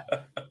wouldn't do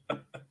that.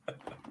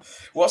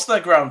 What's their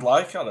ground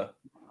like, Anna?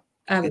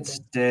 It's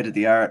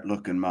state-of-the-art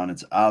looking, man.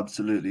 It's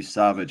absolutely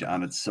savage,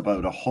 and it's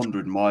about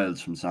 100 miles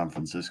from San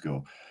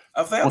Francisco.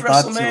 Have they had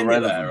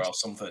WrestleMania there or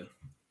something?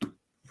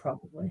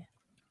 Probably.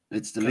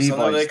 It's the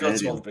Levi they go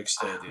to all Stadium. the big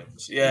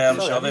stadiums. Yeah, I'm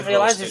sure I didn't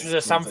realise this was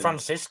a San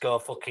Francisco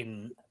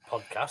fucking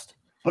podcast.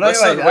 But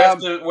listen,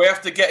 anyway, we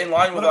have to get in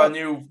line with our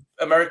new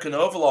American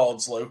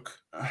overlords, Luke.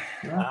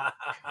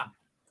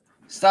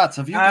 Stats,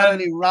 have you got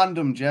any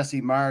random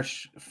Jesse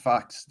Marsh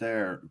facts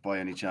there by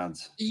any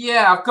chance?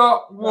 Yeah, I've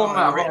got one.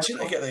 I'm itching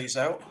to get these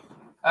out.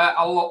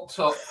 I looked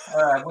up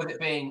with it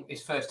being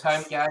his first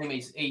home game.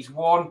 He's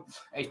won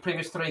his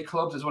previous 3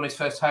 clubs. He's won his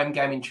first home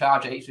game in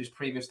charge at each of his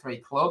previous 3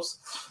 clubs.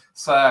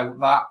 So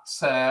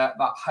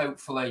that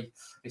hopefully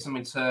is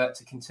something to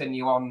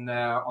continue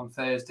on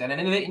Thursday. And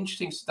another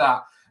interesting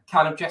stat,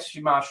 kind of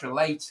Jesse Marsh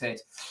related.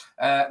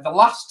 The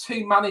last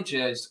 2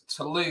 managers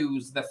to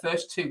lose their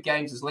first 2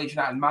 games as Leeds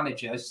United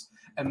managers,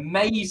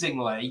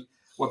 amazingly,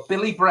 were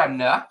Billy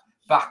Bremner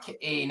back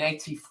in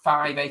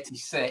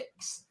 85-86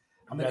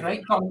 and the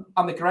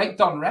great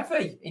Don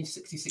Revie in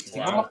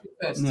 60-61.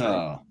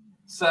 No.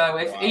 So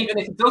even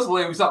if it does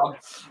lose on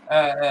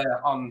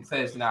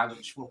Thursday night,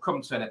 which we'll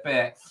come to in a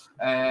bit,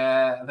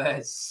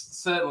 there's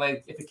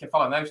certainly, if we can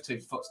follow those two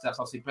footsteps,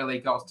 obviously Billy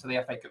got to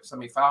the FA Cup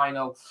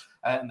semi-final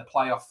and the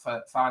playoff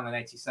final in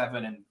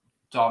 '87, and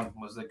Don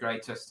was the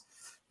greatest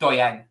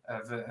doyen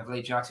of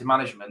Leeds United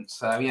management.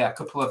 So yeah, a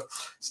couple of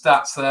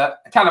stats there,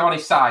 kind of on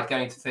his side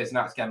going into Thursday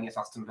night's game against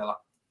Aston Villa.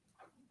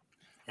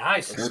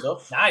 Nice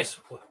stuff. Nice.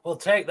 We'll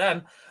take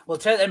them.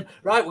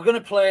 Right, we're going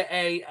to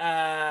play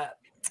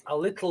a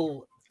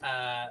little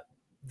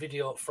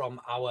video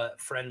from our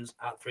friends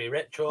at 3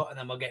 Retro, and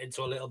then we'll get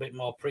into a little bit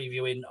more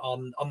previewing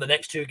on the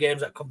next two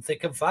games that come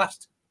thick and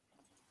fast.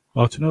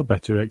 Know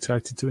Better are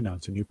excited to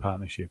announce a new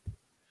partnership.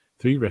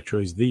 3 Retro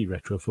is the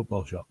retro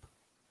football shop.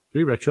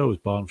 3 Retro was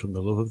born from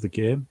the love of the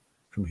game,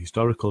 from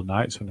historical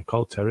nights on the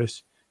Cold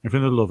Terrace, and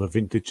from the love of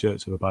vintage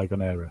shirts of a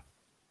bygone era.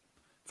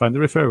 Find the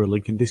referral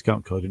link and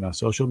discount code in our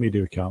social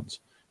media accounts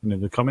and in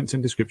the comments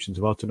and descriptions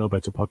of Know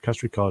Better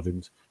podcast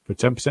recordings for a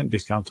 10%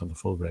 discount on the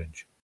full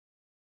range.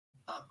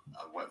 A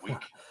wet week,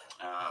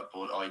 but I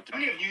don't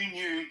know if you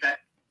knew that.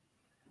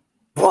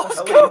 What's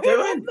are you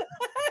doing?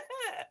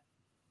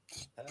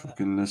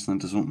 Fucking listening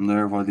to something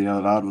there while the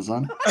other lad was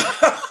on.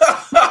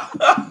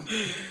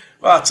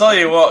 Well, I'll tell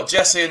you what,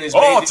 Jesse and his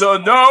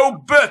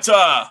Know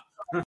Better.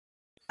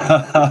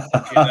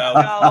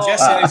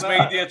 Jesse and his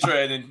media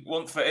training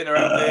won't fit in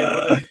around here,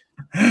 would he?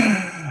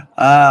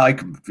 I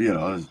can,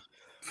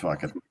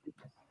 fuck it.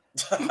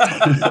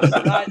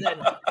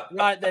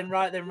 Right then.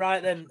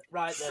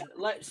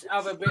 Let's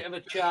have a bit of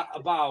a chat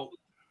about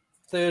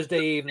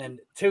Thursday evening.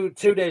 Two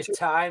days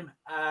time.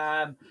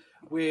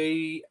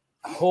 We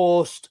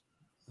host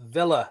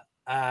Villa.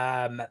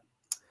 I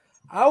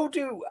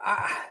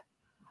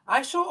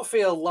sort of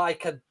feel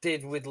like I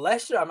did with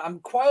Leicester. I'm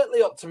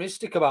quietly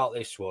optimistic about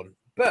this one,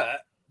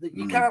 but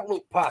you can't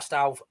look past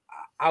how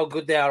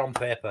good they are on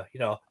paper.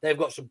 You know, they've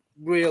got some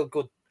real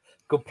good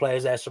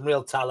players there, some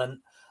real talent,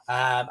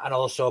 and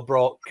also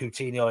brought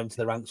Coutinho into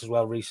the ranks as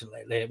well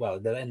recently. Well,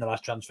 in the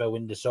last transfer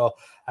window, so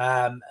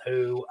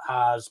who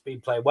has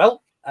been playing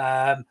well.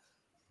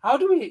 What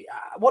do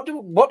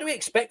we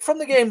expect from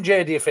the game,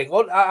 Jay? Do you think?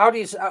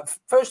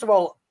 First of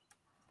all,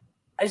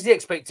 is the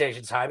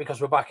expectations high because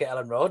we're back at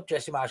Ellen Road,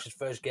 Jesse Marsh's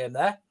first game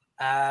there,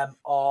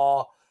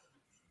 or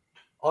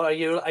are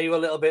you a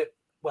little bit?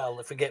 Well,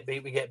 if we get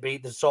beat, we get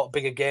beat. There's sort of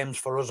bigger games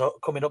for us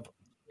coming up.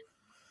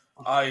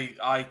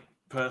 I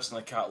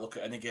personally can't look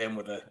at any game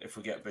with a if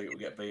we get beat, we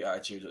get beat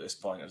attitude at this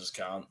point. I just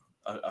can't.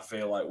 I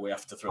feel like we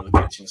have to throw the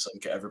kitchen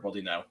sink at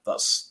everybody now.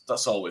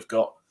 That's all we've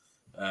got.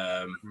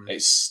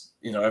 It's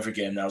every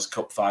game now is a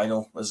cup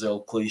final, as the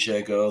old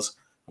cliche goes,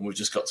 and we've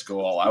just got to go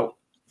all out.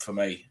 For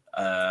me,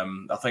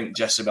 I think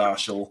Jesse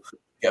Marsh will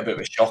get a bit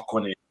of a shock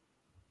when he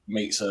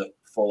meets a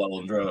full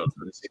Ellen Road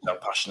and sees how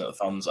passionate the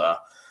fans are.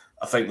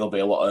 I think there'll be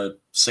a lot of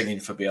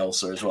singing for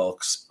Bielsa as well,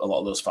 because a lot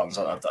of those fans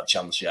haven't had that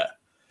chance yet.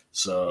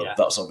 So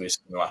that's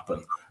obviously going to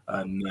happen,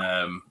 and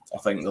I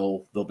think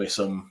there'll be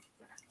some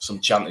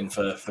chanting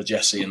for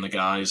Jesse and the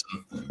guys,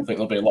 and I think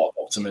there'll be a lot of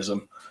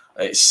optimism.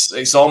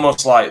 It's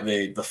almost like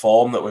the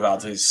form that we've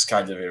had is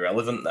kind of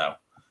irrelevant now.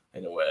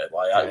 In a way,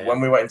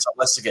 when we went into that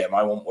Leicester game,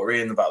 I wasn't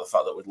worrying about the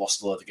fact that we'd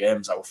lost a load of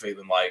games. I was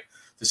feeling like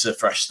this is a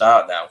fresh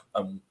start now,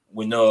 and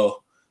we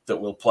know that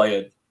we'll play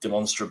a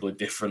demonstrably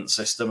different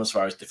system as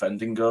far as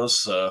defending goes.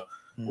 So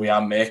we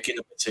are making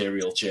a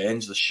material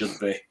change. There should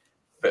be a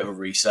bit of a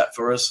reset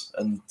for us,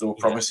 and there were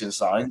promising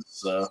signs.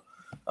 So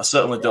I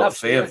certainly don't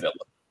fear Villa.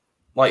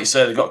 Like you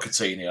say, they've got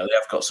Coutinho, they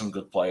have got some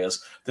good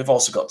players. They've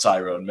also got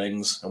Tyrone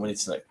Mings, and we need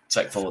to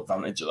take full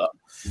advantage of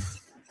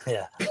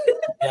that.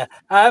 Yeah.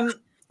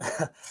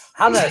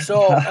 Hannah,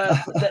 so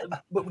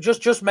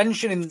just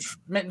mentioning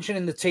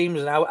the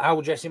teams and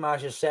how Jesse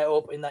Marsh is set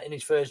up in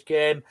his first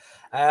game,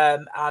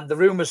 and the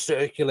rumours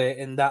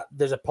circulating that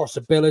there's a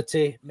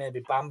possibility maybe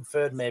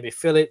Bamford, maybe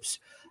Phillips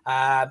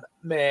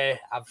may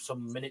have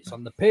some minutes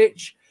on the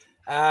pitch.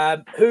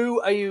 Who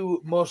are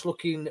you most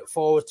looking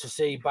forward to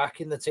see back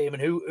in the team,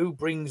 and who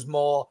brings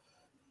more?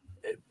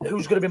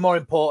 Who's going to be more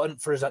important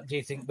for us? Do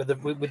you think with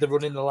the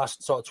run in the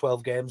last sort of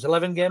 12 games,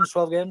 11 games,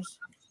 12 games,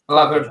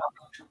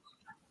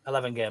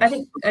 11 games. I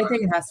think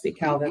it has to be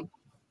Calvin.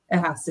 It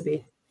has to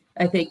be.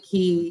 I think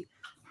he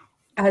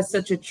has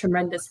such a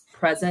tremendous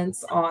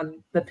presence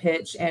on the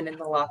pitch and in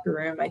the locker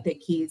room. I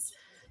think he's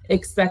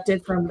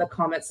expected from the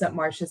comments that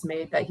Marsh has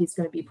made that he's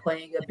going to be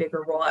playing a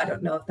bigger role. I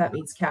don't know if that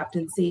means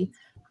captaincy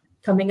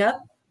coming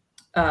up.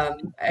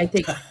 I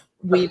think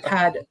we've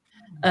had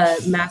a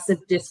massive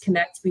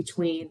disconnect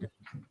between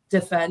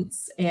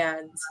defense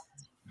and,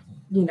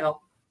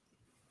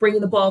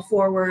 bringing the ball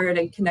forward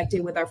and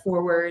connecting with our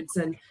forwards.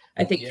 And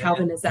I think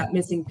Calvin is that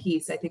missing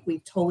piece. I think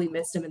we've totally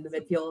missed him in the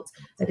midfield.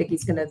 I think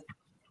he's going to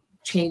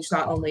change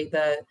not only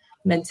the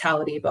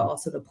mentality, but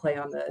also the play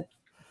on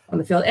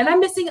the field. And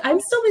I'm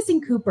still missing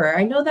Cooper.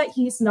 I know that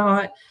he's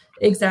not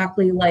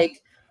exactly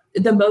like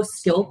the most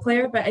skilled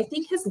player, but I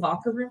think his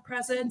locker room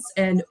presence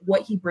and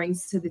what he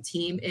brings to the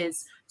team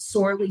is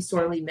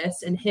sorely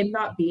missed. And him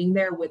not being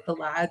there with the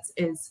lads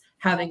is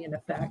having an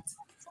effect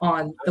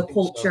on the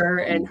culture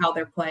and how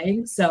they're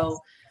playing. So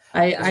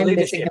I'm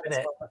missing him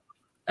as well.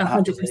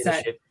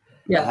 100%.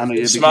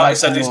 Yeah. Smarty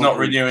said he's not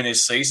renewing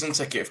his season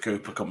ticket if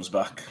Cooper comes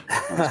back.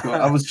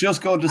 I was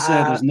just going to say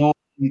there's no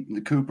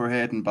Cooper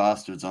hating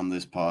bastards on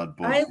this pod,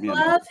 but I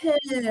love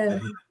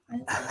him.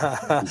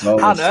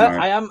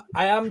 Hannah,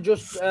 I am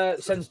just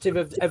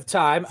sensitive of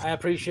time. I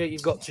appreciate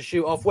you've got to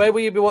shoot off. Where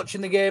will you be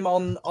watching the game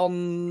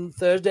on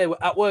Thursday?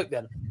 At work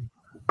then?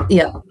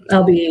 Yeah,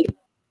 I'll be.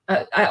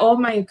 All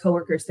my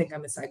coworkers think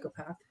I'm a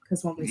psychopath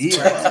because when we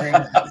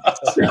swear,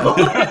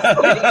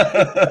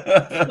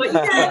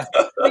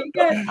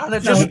 Anna,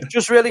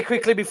 just really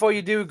quickly before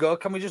you do go,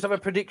 can we just have a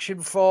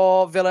prediction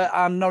for Villa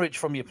and Norwich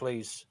from you,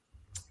 please?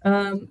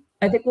 I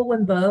think we'll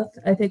win both.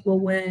 I think we'll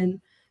win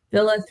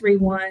Villa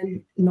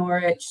 3-1,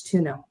 Norwich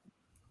 2-0.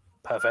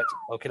 Perfect.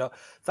 Okay.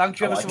 Thank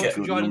you ever so much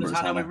for joining us,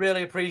 Hannah. We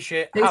really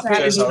appreciate it. Thanks,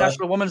 Happy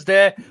International Women's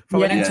Day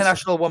from an Yes.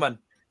 international woman.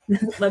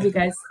 Love you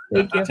guys.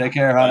 Thank you. Take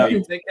care, Hannah.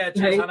 Take care.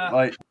 Cheers, Hannah.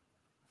 Bye.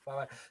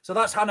 Bye. So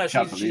that's Hannah.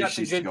 Can't She's believe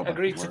actually she's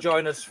agreed to to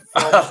join us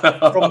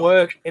from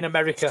work in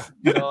America.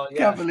 So, yeah,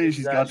 Can't believe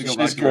she's got to go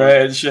back. She's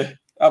great, isn't she?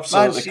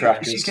 Absolutely Man,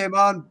 crackers. she came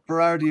on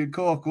Berardi and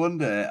Coke one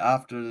day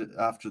after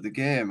the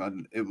game,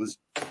 and it was,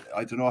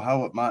 I don't know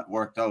how it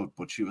worked out,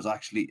 but she was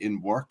actually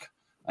in work,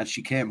 and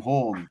she came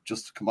home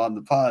just to come on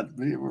the pod.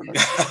 We were like,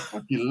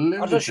 fucking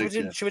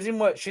lunatic. She was in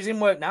work. She's in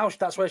work now.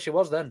 That's where she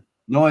was then.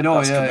 No, I know,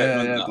 That's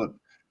yeah, but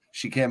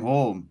she came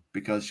home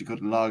because she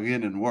couldn't log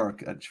in and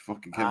work, and she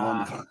fucking came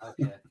on the pod.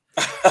 Okay.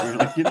 We were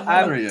like, you know,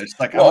 what are you? She's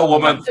like, what a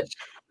woman.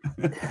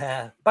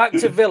 Back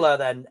to Villa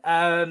then.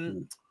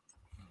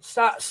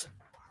 Stats.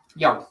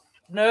 Yo.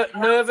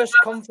 Nervous,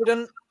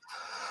 confident?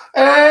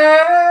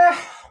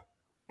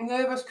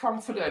 Nervous,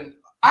 confident.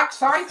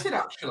 Excited,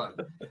 actually.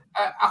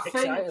 I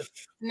think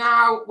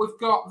now we've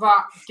got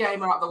that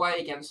game out of the way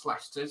against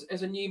Leicester.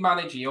 As a new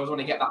manager, you always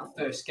want to get that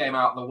first game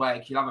out of the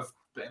way. You'll have a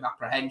bit of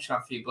apprehension,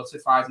 have a few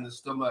butterflies in the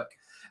stomach.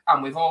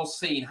 And we've all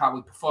seen how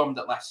we performed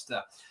at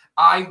Leicester.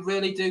 I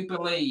really do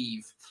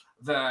believe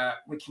that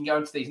we can go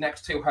into these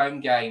next two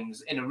home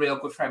games in a real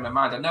good frame of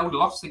mind. I know we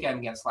lost the game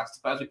against Leicester,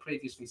 but as we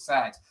previously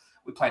said,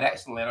 we played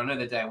excellently. And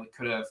another day we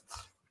could have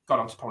gone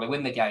on to probably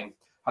win the game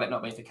had it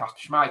not been for Kasper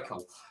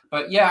Schmeichel.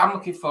 But yeah, I'm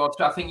looking forward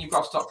to it. I think you've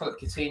got to stop Philip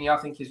Coutinho. I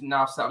think he's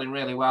now settling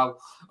really well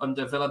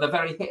under Villa. They're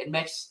very hit and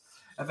miss.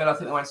 Villa, I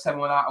think they went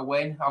 7-1 out a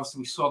win. Obviously,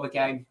 we saw the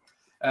game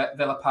at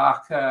Villa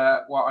Park,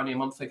 only a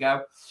month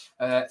ago.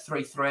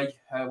 3-3,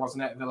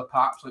 wasn't it, at Villa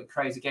Park? Absolutely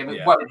crazy game.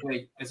 It won't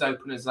be as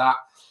open as that.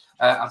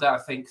 I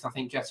think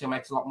Jesse will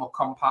make it a lot more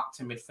compact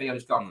in midfield.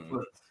 He's got a couple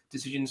of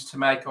decisions to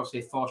make. Obviously,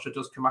 if Forshaw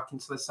does come back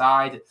into the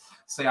side,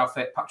 see how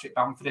fit Patrick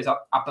Bamford is. I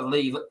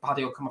believe that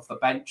Paddy will come off the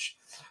bench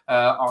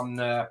on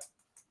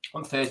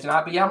Thursday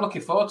night. But yeah, I'm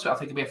looking forward to it. I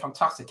think it'll be a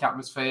fantastic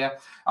atmosphere.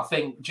 I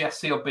think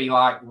Jesse will be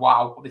like,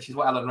 wow, this is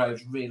what Ellen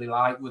Road's really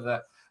like with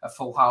a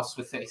full house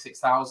with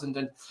 36,000.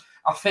 And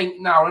I think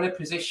now we're in a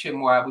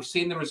position where we've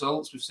seen the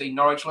results. We've seen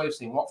Norwich lose, we've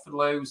seen Watford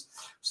lose,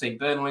 we've seen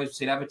Burnley lose, we've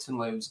seen Everton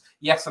lose.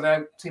 Yes, I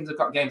know teams have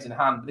got games in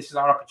hand, but this is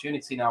our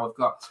opportunity now. We've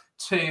got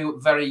two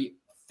very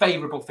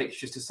favourable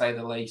fixtures, to say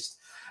the least.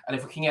 And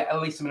if we can get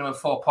at least a minimum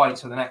 4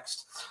 points for the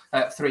next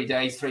 4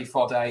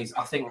 days,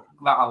 I think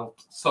that'll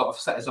sort of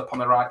set us up on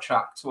the right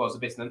track towards the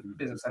business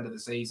end of the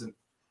season.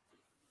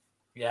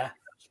 Yeah,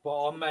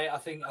 spot on, mate.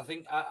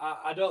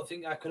 I don't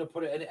think I could have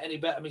put it any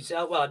better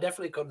myself. Well, I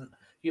definitely couldn't.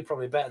 You're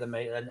probably better than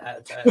me than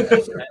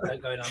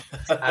going on.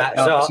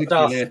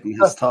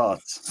 His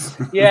thoughts.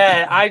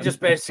 Yeah, I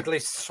just basically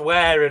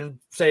swear and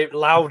say it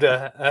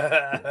louder.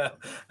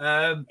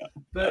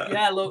 But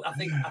yeah, look, I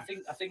think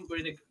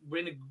we're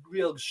in a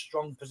real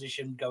strong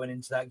position going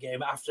into that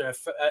game. After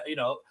we've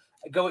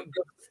got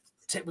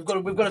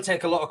to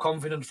take a lot of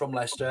confidence from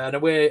Leicester. An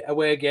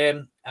away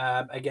game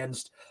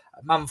against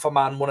man for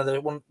man, one of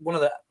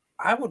the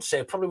I would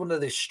say probably one of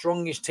the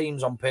strongest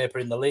teams on paper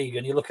in the league.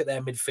 And you look at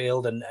their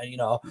midfield and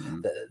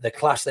the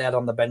class they had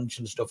on the bench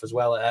and stuff as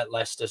well at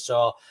Leicester.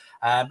 So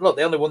look,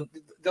 they only won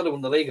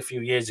the league a few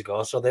years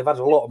ago, so they've had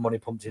a lot of money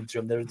pumped into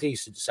them. They're a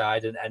decent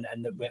side, and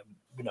we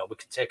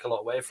can take a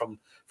lot away from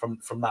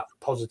that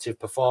positive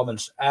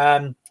performance.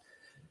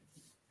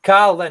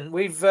 Carl, then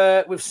we've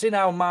seen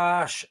how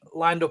Marsh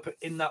lined up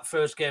in that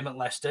first game at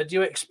Leicester. Do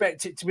you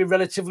expect it to be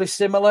relatively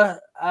similar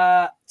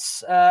at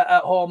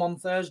home on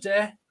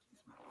Thursday?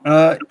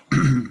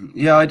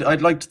 Yeah,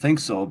 I'd like to think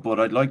so,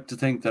 but I'd like to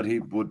think that he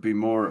would be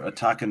more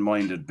attacking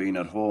minded being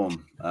at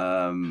home.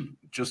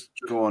 Just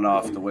going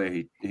off the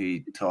way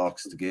he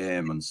talks the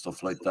game and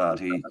stuff like that,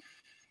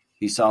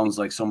 he sounds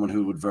like someone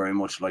who would very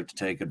much like to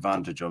take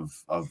advantage of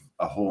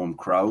a home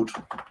crowd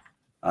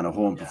and a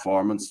home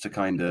performance to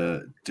kind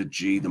of to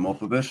G them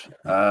up a bit.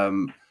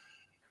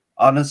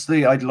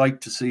 Honestly, I'd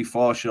like to see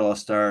Forshaw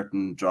start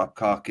and drop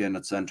Cock in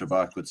at centre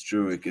back with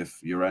Struijk if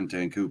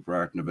Llorente and Cooper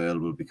aren't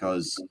available,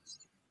 because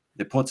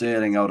it puts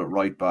Ayling out at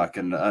right back,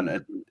 and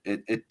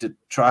it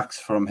detracts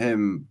from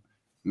him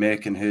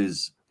making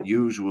his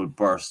usual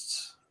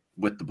bursts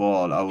with the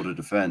ball out of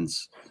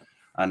defence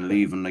and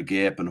leaving a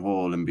gaping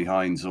hole in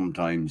behind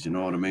sometimes, you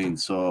know what I mean?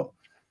 So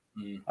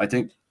I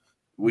think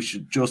we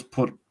should just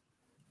put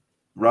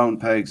round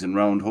pegs in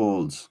round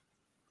holes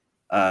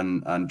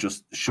and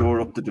just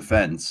shore up the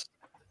defense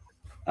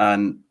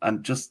and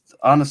just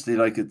honestly,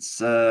 like, it's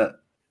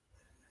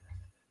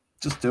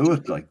just do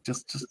it, like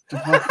just Just do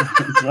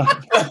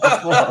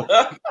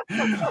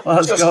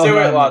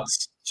it,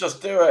 lads.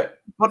 Just do it.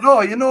 But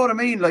no, you know what I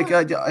mean. Like,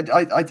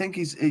 I think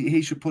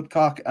he should put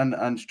Koch and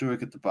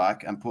Struik at the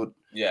back and put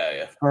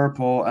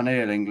Firpo and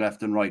Ayling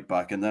left and right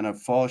back, and then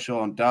have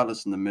Forshaw and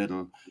Dallas in the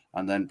middle,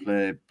 and then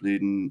play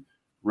bleeding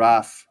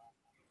Raf,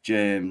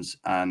 James,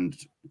 and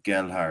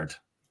Gelhardt,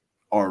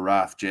 or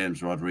Raf,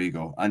 James,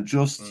 Rodrigo, and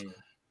just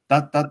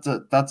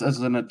that's as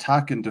an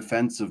attack and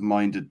defensive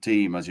minded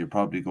team as you're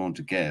probably going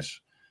to get.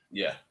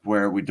 Yeah,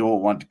 where we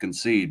don't want to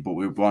concede, but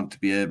we want to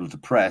be able to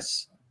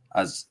press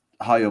as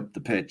high up the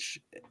pitch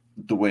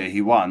the way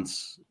he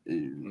wants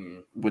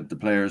with the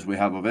players we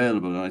have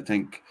available. And I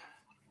think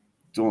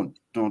don't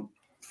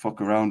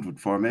fuck around with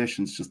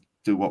formations, just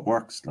do what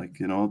works. Like,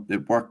 you know,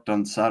 it worked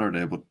on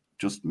Saturday, but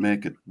just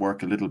make it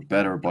work a little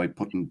better by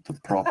putting the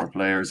proper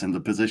players in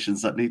the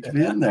positions that need to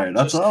be in there.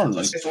 That's all.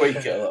 Just tweak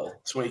it a little.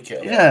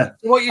 Yeah.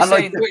 What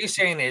you're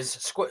saying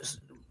is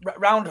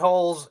round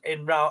holes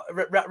in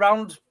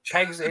round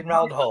pegs in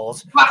round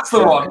holes. That's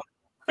the one.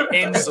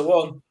 That's the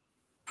one.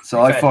 So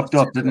I fucked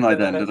up, didn't I?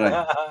 Then did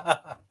I?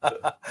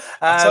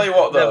 I'll tell you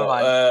what,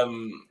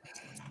 though.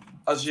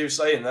 As you were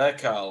saying there,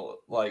 Carl,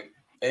 like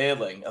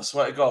Ayling, I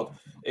swear to God,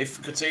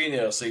 if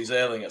Coutinho sees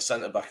Ayling at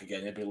centre back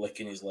again, he'll be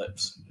licking his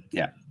lips.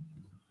 Yeah,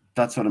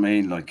 that's what I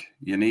mean. Like,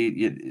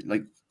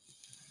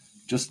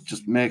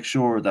 just make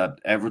sure that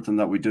everything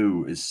that we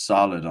do is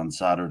solid on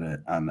Saturday,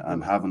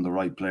 and having the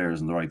right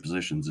players in the right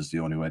positions is the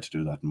only way to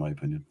do that, in my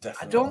opinion.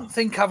 Definitely. I don't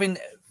think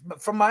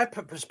from my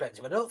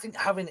perspective, I don't think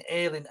having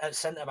Ayling at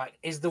centre back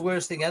is the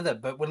worst thing ever.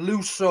 But we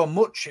lose so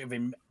much of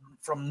him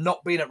from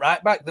not being at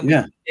right back than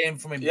we gain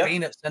from him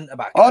being at centre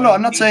back. Oh no,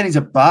 I'm not saying he's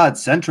a bad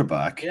centre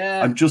back.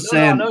 Yeah, I'm just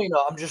saying. No, you're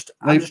not. I'm just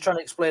trying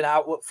to explain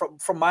out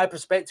from my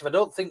perspective. I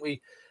don't think we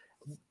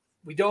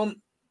don't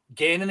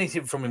gain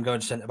anything from him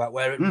going centre back.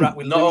 Where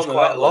we lose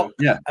quite a lot.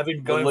 Yeah, of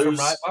him going from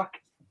right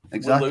back.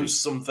 Exactly. We lose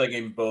something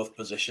in both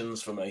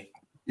positions for me.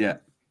 Yeah.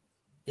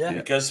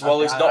 Because while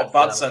he's not a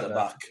bad centre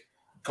back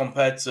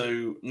compared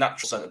to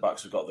natural centre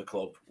backs we've got at the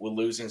club, we're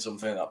losing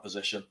something in that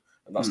position.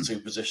 And that's two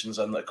positions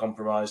then that are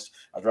compromised.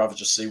 I'd rather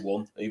just see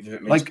one, even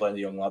if it means playing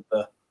the young lad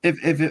there.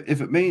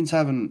 If it means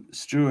having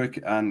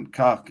Struik and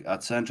Koch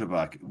at centre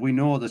back, we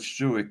know that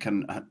Struik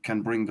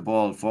can bring the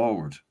ball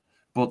forward.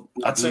 But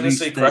at least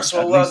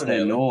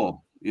they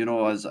know, you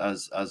know, as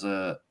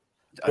a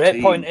great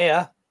team. point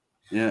here.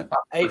 Yeah,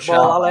 8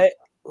 ball alley.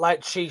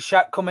 Like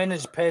Shaq come in,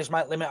 his pace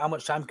might limit how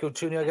much time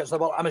Coutinho gets the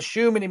ball. I'm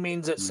assuming he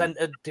means at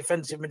centre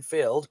defensive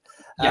midfield,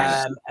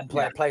 and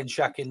playing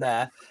Shaq in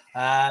there.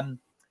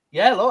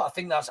 Yeah, look, I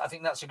think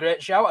that's a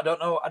great shout. I don't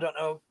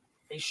know.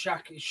 Is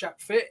Shaq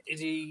fit?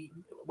 Is he?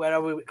 Where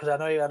are we? Because I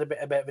know he had a bit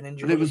of an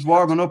injury. But he was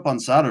warming up on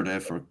Saturday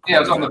for. It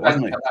was on the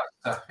bench.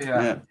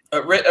 Yeah.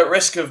 At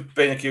risk of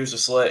being accused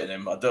of slating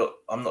him,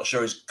 I'm not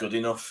sure he's good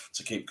enough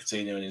to keep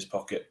Coutinho in his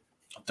pocket.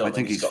 I don't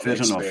think he's got fit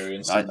the enough.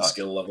 experience and the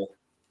skill level.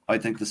 I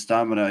think the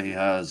stamina he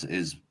has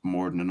is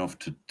more than enough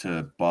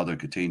to bother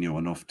Coutinho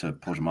enough to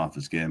put him off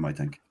his game, I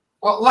think.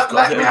 Well, let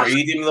me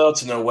read him though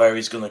to know where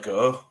he's going to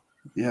go.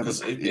 Yeah,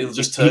 because he'll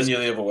just turn you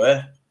the other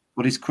way.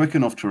 But he's quick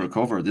enough to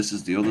recover. This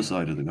is the other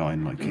side of the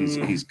coin. Like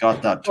he's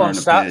got that turn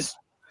of pace.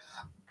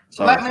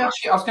 Let me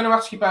ask you. I was going to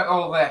ask you about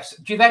all this.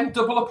 Do you then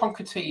double up on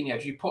Coutinho?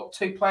 Do you put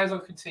two players on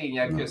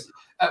Coutinho? Because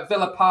at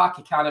Villa Park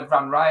he kind of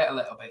ran riot a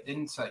little bit,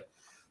 didn't he?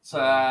 So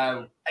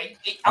I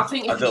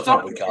think if you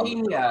stop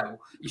Coutinho,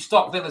 you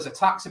stop Villa's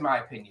attacks, in my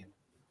opinion.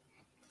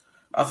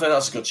 I think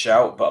that's a good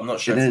shout, but I'm not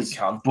sure if we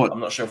can. But I'm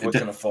not sure if we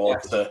can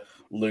afford to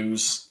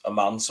lose a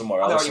man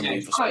somewhere else and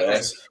leave for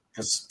space,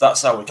 because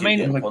that's how we keep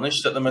getting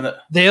punished at the minute.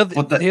 The other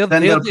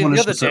danger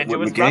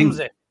was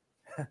Ramsey.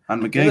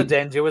 And McGinn. The other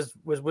danger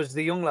was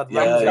the young lad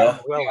Ramsey as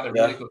well. He had a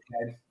really good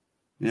game.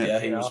 Yeah,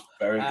 he was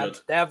very good.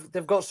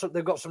 They've got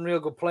some real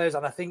good players,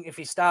 and I think if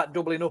you start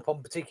doubling up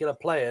on particular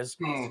players,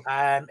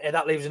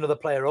 that leaves another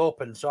player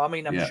open. So I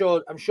mean, I'm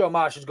sure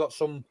Marsh has got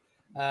some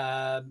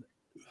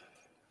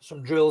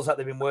drills that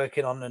they've been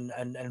working on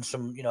and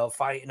some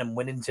fighting and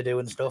winning to do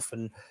and stuff,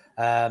 and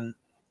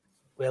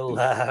we'll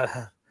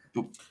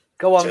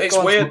go on. It's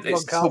weird.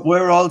 But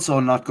we're also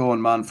not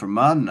going man for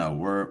man now.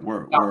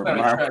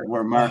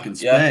 We're marking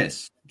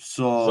space.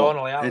 So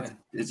zonally,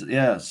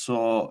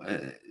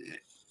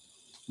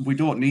 we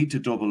don't need to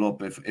double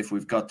up if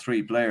we've got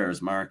three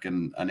players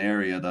marking an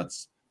area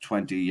that's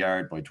 20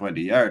 yard by 20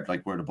 yard,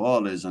 like where the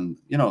ball is, and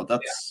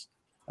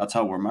that's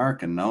how we're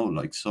marking now.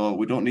 Like, so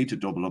we don't need to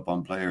double up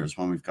on players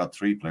when we've got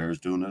three players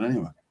doing it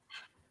anyway.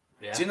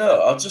 Yeah. Do you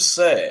know, I'll just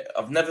say,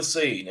 I've never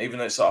seen, even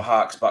though it sort of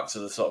harks back to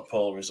the sort of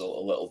poll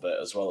result a little bit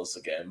as well as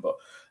the game, but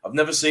I've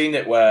never seen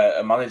it where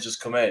a manager's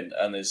come in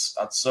and has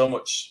had so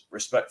much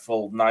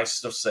respectful, nice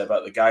stuff to say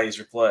about the guy he's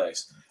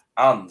replaced,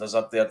 and has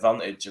had the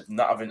advantage of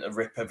not having to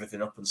rip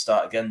everything up and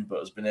start again, but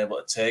has been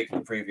able to take the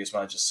previous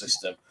manager's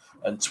system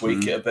and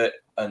tweak it a bit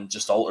and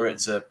just alter it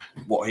to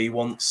what he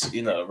wants,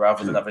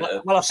 rather than having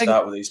to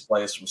start with these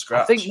players from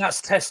scratch. I think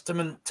that's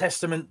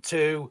testament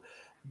to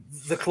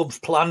the club's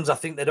plans. I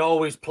think they'd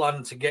always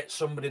planned to get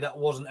somebody that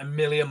wasn't a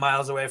million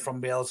miles away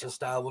from Bielsa's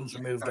style once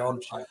we moved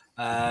on,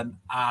 and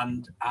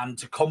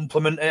to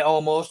complement it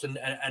almost and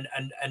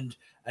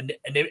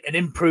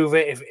improve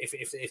it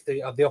if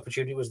the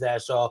opportunity was there.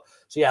 So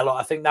yeah, look,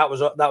 I think that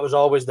was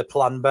always the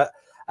plan. But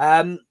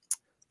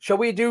shall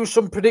we do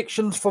some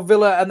predictions for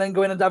Villa and then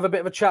go in and have a bit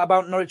of a chat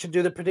about Norwich and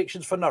do the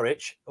predictions for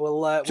Norwich?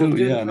 We'll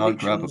do and I'll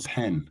grab a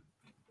pen.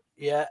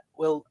 Yeah,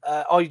 well,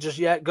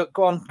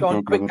 go on,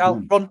 quick,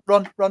 Cal,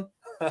 run.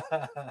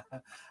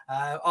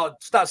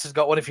 Stats has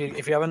got one if you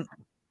haven't.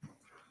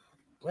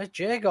 Where's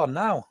Jay gone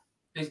now?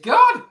 He's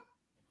gone.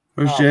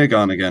 Where's Jay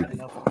gone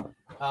again?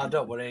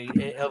 Don't worry,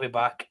 he'll be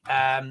back.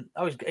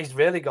 He's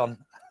really gone.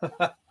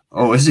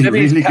 Oh, is he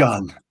really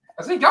gone?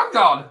 Has he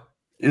gone?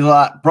 He's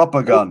like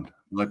proper gone.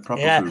 Like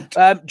proper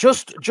food.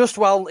 Just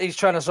while he's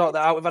trying to sort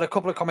that out, we've had a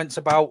couple of comments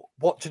about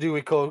what to do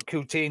with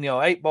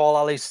Coutinho. 8-Ball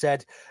Ali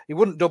said he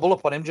wouldn't double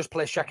up on him, just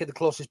play Shaqiri the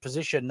closest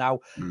position.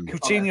 Now,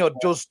 Coutinho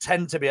does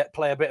tend to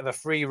play a bit of a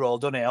free role,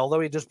 doesn't he?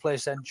 Although he does play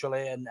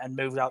centrally and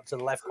move out to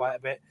the left quite a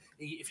bit.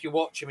 If you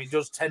watch him, he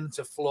does tend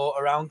to float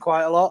around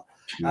quite a lot.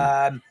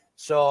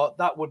 So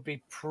that would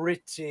be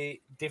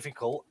pretty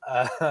difficult.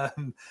 I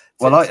think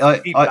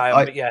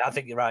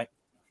you're right.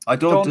 I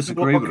don't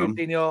disagree with him.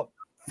 Coutinho,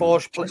 who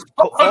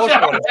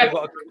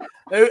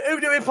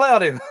do we play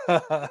on him?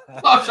 I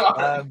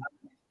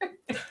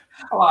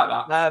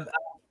like that.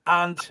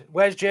 And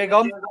where's Jay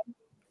gone?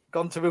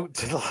 Gone to the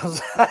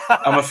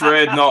I'm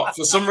afraid not.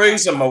 For some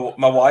reason, my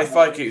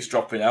Wi-Fi keeps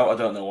dropping out. I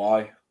don't know why.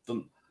 I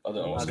don't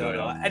know what's going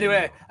on.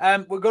 Anyway,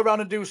 we'll go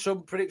around and do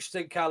some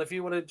predictions. Carl, if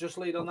you want to just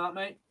lead on that,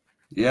 mate.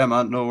 Yeah,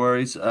 man, no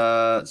worries.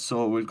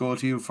 So we'll go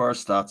to you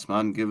first, Stats,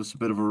 man. Give us a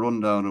bit of a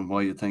rundown on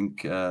why you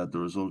think the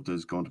result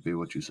is going to be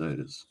what you say it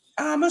is.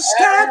 I'm a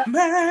stat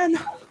man.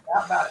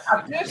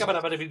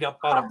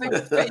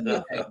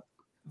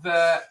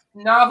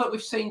 Now that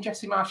we've seen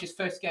Jesse Marsch's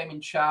first game in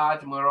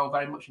charge, and we're all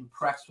very much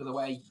impressed with the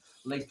way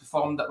Leeds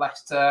performed at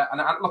Leicester.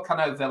 And I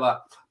know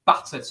Villa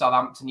battered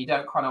Southampton. You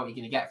don't quite know what you're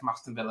going to get from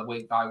Aston Villa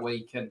week by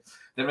week, and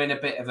they're in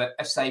a bit of a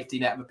safety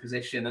net of a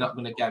position. They're not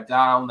going to go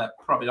down. They're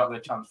probably not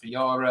going to chance for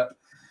Europe.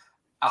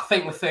 I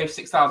think with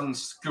 36,000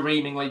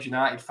 screaming Leeds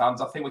United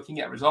fans, I think we can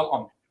get a result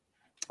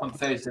on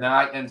Thursday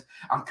night. And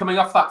I'm coming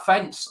off that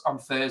fence on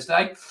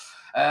Thursday.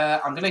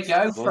 I'm going to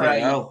go for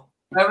a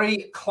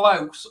very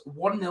close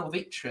 1-0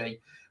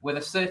 victory with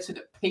a certain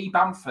P.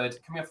 Bamford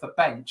coming off the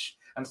bench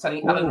and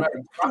sending Alan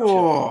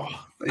Rowe.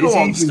 He's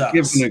even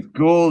given a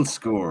goal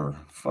score.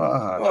 Fuck.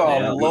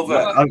 I love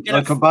it.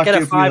 I'll come back to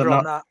you for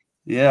that.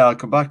 Yeah, I'll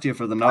come back to you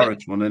for the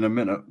Norwich one in a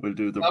minute. We'll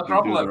do the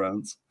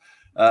rounds.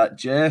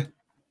 Jay?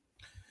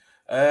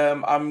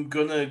 I'm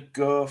going to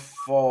go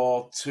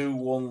for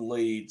 2-1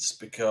 Leeds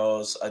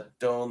because I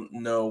don't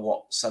know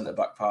what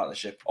centre-back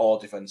partnership or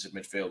defensive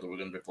midfielder we're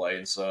going to be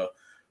playing, so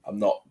I'm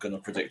not going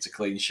to predict a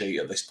clean sheet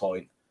at this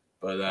point,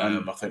 but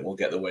I think we'll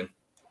get the win.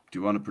 Do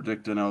you want to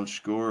predict an old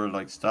score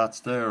like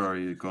Stats there, or are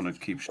you going to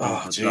keep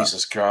stuff with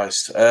Jesus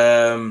Christ. Bit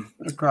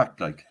of crack,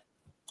 like.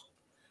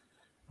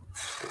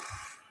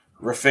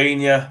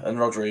 Rafinha and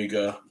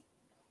Rodrigo.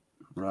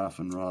 Raf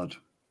and Rod.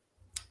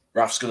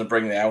 Raf's going to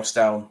bring the house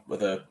down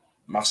with a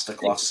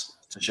masterclass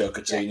to show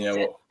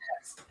Coutinho up.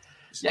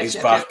 He's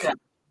back.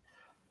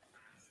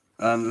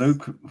 And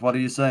Luke, what are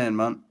you saying,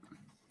 man?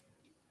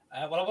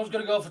 Well, I was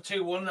going to go for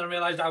 2-1, and I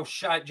realised how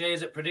shite Jay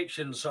is at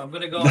predictions, so I'm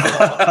going to go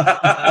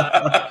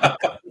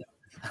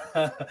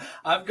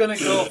I'm going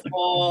to go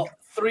for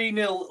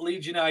 3-0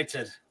 Leeds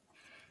United.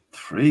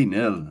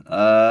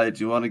 3-0. Do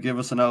you want to give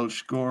us an old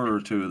score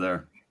or two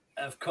there?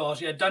 Of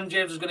course, yeah. Dan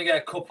James is going to get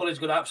a couple. He's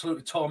going to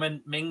absolutely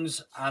torment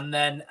Mings, and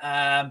then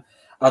I'd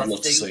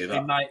love to see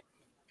that.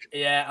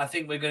 I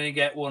think we're going to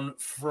get one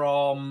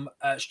from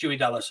Stewie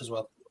Dallas as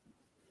well.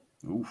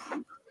 Oof.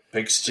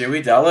 Big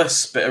Stewie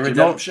Dallas, bit of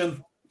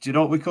redemption. Do you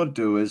know what we could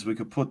do is we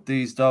could put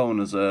these down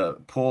as a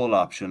poll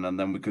option, and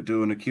then we could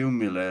do an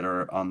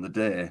accumulator on the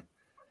day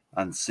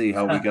and see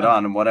how we get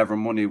on, and whatever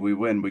money we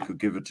win, we could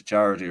give it to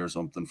charity or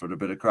something for the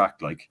bit of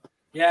crack, like.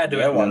 Yeah, do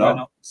it. Why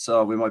not?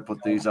 So we might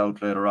put these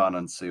out later on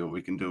and see what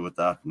we can do with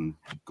that and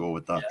go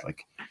with that,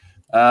 like.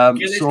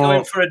 Gilly's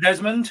going for a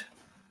Desmond.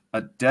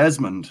 A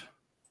Desmond.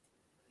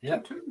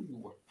 Yeah.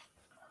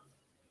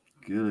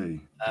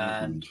 Gilly.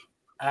 And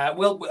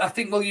I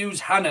think we'll use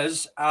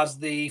Hannah's as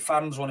the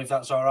fans one, if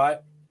that's all right.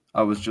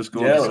 I was just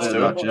going to say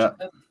that, yeah.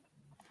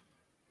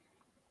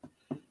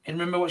 Can you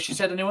remember what she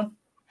said, anyone?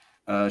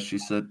 She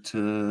said 2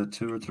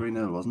 or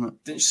 3-0, wasn't it?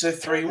 Didn't she say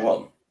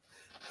 3-1?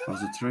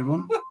 Was it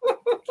 3-1?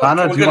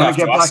 Hannah, do you want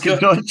to get back in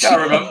touch?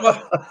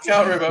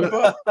 Can't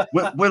remember.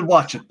 We'll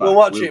watch it back. We'll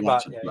watch it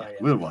back.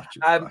 We'll watch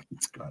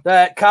it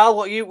back. Carl,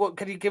 what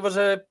can you give us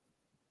a...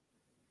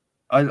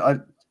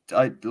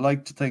 I'd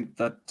like to think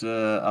that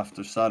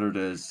after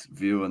Saturday's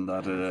viewing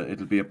that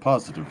it'll be a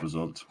positive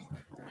result.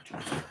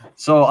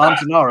 So on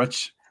to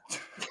Norwich.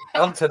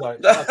 On to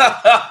Norwich.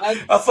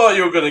 I thought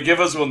you were going to give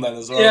us one then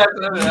as well.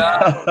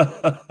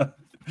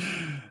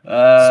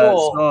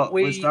 So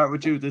we'll start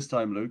with you this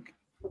time, Luke.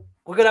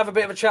 We're going to have a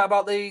bit of a chat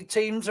about the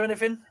teams or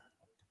anything?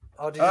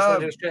 Or do you just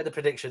want to do straight the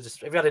predictions?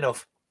 Have you had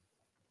enough?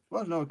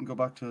 Well, no, we can go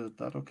back to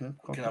that. Okay,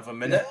 we can have a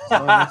minute.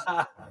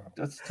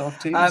 Let's talk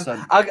teams.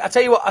 Then. I'll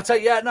tell you what. I'll tell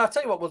you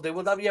what we'll do.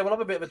 We'll have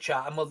a bit of a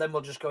chat, and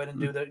we'll just go in and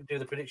do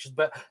the predictions.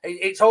 But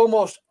it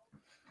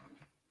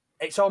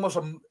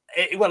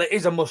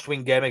is a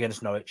must-win game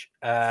against Norwich.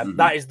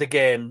 That is the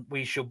game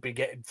we should be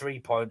getting 3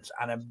 points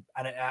I don't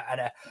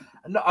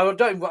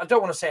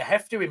want to say a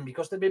hefty win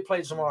because they've been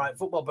playing some all right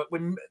football, but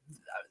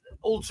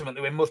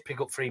ultimately we must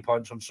pick up 3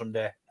 points on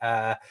Sunday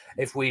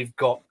if we've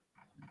got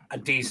a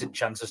decent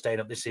chance of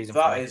staying up this season.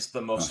 That is the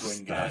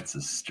must-win game. That's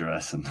a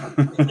stressing.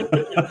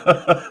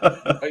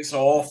 It's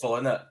awful,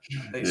 isn't it?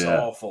 It's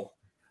awful.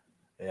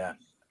 Yeah.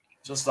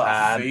 Just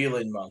that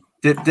feeling, man.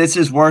 This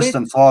is worse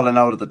than falling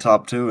out of the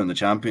top 2 in the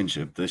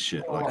championship. This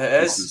shit,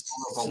 this is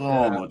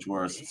so much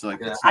worse. It's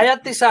like I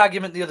had this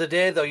argument the other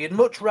day, though. You'd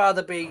much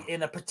rather be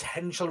in a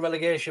potential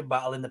relegation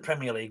battle in the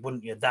Premier League,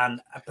 wouldn't you,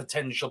 than a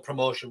potential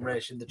promotion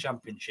race in the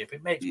Championship?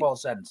 It makes more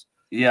sense.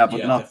 Yeah,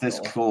 but not this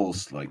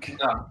close. Like,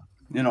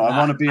 I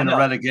want to be in a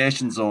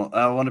relegation zone.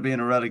 I want to be in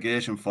a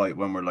relegation fight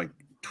when we're like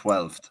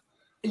 12th.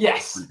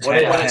 Yes,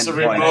 when it's a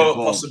remote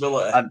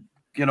possibility. And,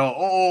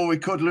 we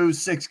could lose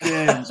 6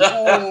 games.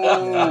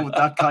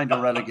 That kind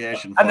of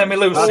relegation. And then we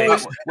lose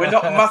 6. We're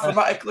not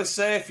mathematically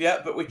safe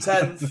yet, but we're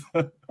 10th.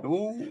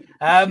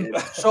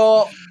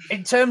 So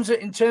in terms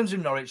of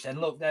Norwich, then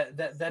look,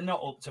 they're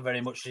not up to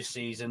very much this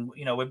season.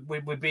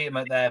 We beat them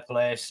at their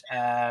place.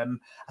 I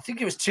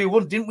think it was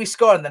 2-1, didn't we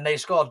score? And then they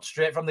scored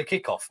straight from the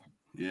kickoff.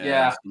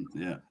 Yeah.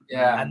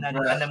 And then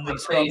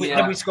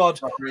we scored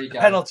a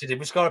penalty. Did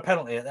we score a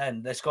penalty at the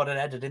end? They scored a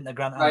header, didn't they,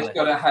 Grant? They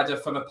got a header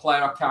from a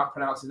player, I can't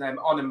pronounce his name.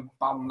 I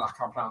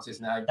can't pronounce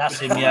his name. That's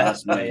him, yeah.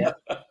 That's me. Yeah.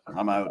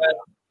 I'm out.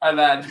 And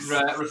then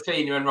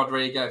Rafinha and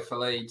Rodrigo for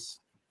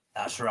Leeds.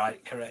 That's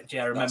right, correct.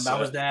 Yeah, I remember. I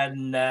was there,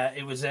 and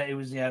it was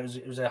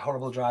a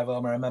horrible drive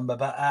home. I remember,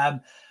 but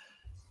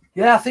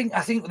I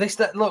think this.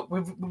 Look,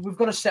 we've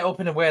got to set up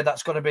in a way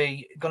that's going to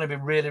be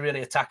really,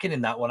 really attacking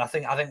in that one. I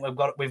think we've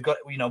got we're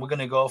going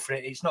to go for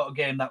it. It's not a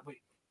game that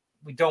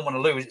we don't want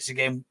to lose. It's a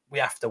game we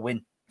have to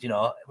win.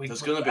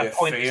 There's going to be a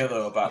fear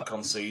though about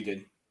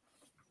conceding.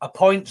 A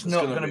point's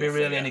not going to be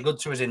really any good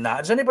to us in that.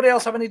 Does anybody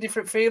else have any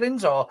different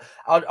feelings, or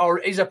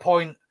is a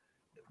point?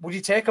 Would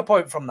you take a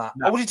point from that?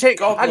 No. Or would you take?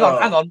 Hang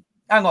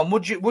on.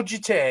 Would you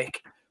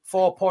take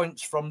 4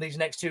 points from these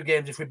next 2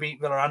 games if we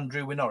beat Villa and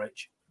drew with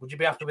Norwich? Would you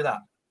be happy with that?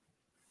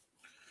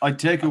 I'd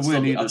take a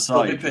win either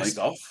side.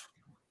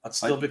 I'd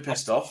still be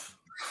pissed off.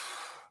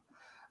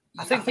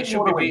 I think we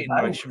should be beating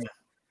Norwich.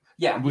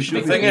 Yeah. We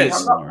should. The thing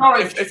is,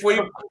 if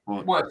we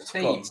worst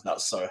team.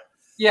 Sorry.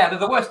 Yeah, they're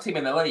the worst team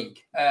in the league.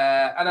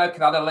 I know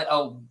can had a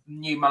little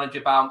new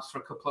manager bounce for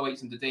a couple of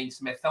weeks under Dean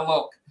Smith. They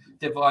look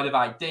devoid of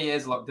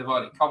ideas, look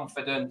devoid of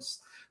confidence.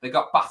 They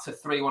got battered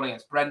 3-1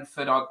 against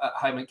Brentford at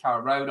home at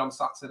Carrow Road on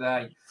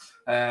Saturday.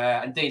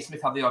 And Dean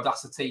Smith had the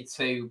audacity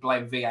to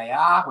blame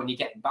VAR when you're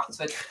getting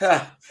battered.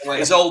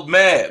 His old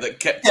mate that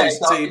kept his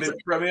team in the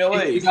Premier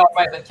League. His old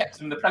mate that kept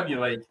him in the Premier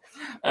League.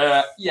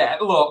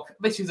 Look,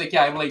 this is a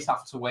game Leeds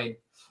have to win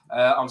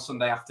on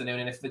Sunday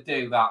afternoon. And if they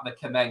do that, they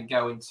can then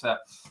go into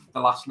the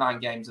last 9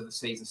 games of the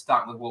season,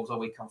 starting with Wolves a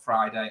week on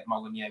Friday at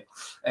Molineux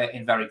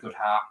in very good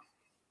heart.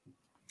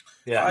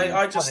 Yeah,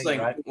 I just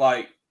think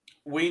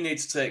we need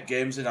to take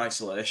games in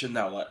isolation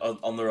now, like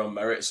on their own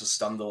merits as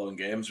standalone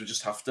games. We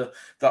just have to.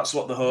 That's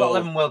what the whole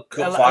World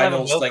Cup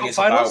finals thing is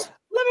about.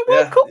 11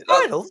 World Cup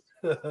finals?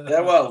 Yeah,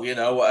 well,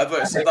 whatever.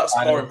 That's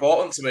more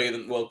important to me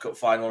than World Cup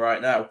final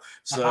right now.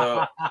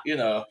 So,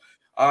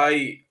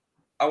 I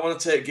want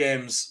to take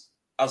games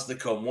as they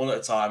come, one at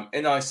a time,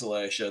 in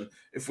isolation.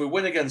 If we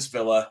win against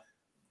Villa,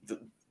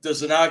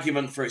 there's an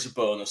argument for it's a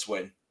bonus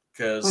win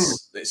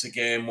because it's a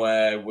game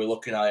where we're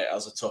looking at it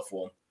as a tough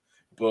one.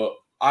 But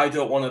I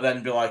don't want to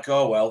then be like,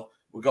 oh, well,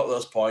 we got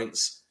those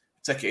points.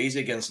 Take it easy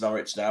against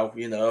Norwich now.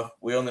 We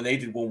only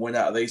needed 1 win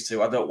out of these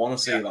 2. I don't want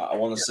to see that. I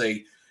want to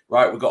see,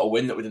 right, we got a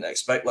win that we didn't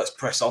expect. Let's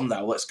press on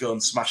now. Let's go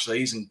and smash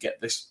these and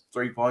get this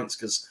 3 points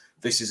because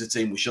this is a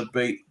team we should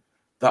beat.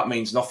 That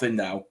means nothing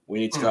now. We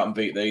need to go out and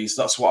beat these.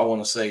 That's what I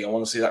want to see. I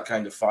want to see that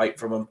kind of fight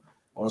from them.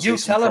 I want to see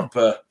some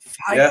proper...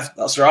 Yeah,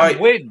 that's right.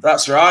 Win.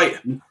 That's right.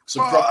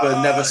 Some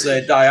proper never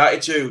say die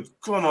attitude.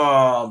 Come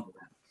on.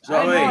 Do you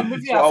know what I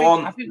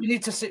mean? I think we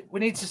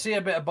need to see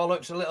a bit of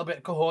bollocks, a little bit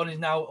of cojones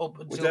now up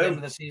until the end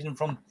of the season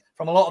from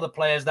a lot of the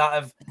players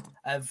that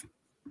have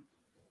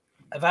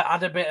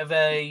had a bit of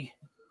a,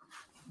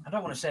 I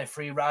don't want to say a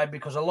free ride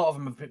because a lot of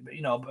them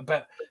have,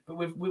 but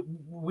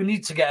we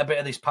need to get a bit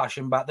of this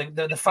passion back.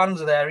 The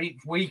fans are there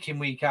week in,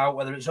 week out,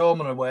 whether it's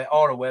home or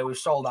away. We've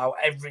sold out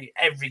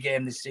every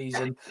game this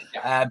season.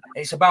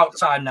 It's about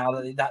time now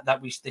that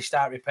they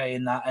start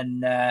repaying that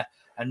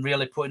and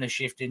really putting a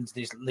shift into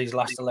these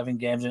last 11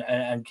 games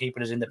and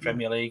keeping us in the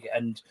Premier League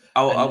and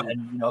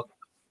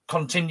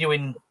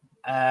continuing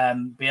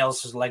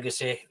Bielsa's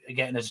legacy,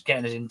 getting us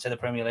into the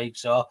Premier League.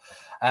 So,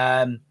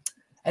 anything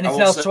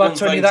else to add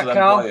to any of that,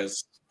 Carl?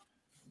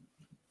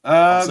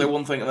 I'll say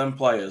one thing to them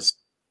players.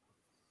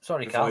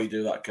 Sorry, before Carl. you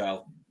do that,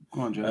 Carl.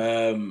 Go on,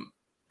 Joe.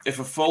 If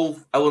a full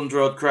Elland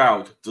Road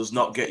crowd does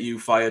not get you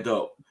fired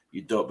up,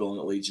 you don't belong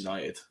at Leeds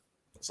United.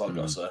 That's all I've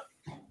got to say.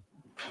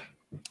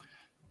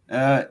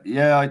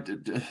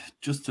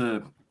 Just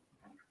to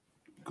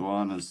go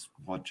on as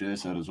what Jay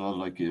said as well,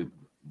 like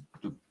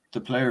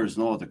the players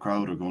know the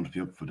crowd are going to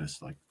be up for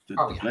this. Like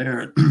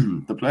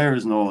the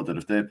players know that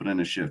if they put in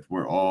a shift,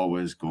 we're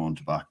always going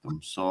to back them.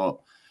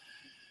 So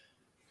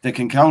they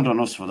can count on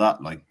us for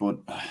that. Like, but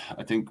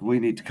I think we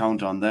need to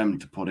count on them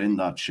to put in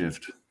that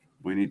shift.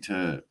 We need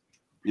to,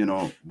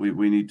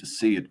 we need to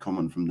see it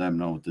coming from them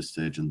now at this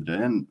stage in the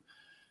day. And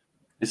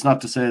it's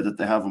not to say that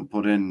they haven't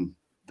put in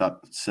that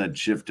said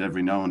shift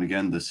every now and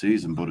again this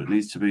season, but it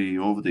needs to be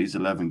over these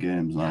 11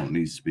 games now. It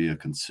needs to be a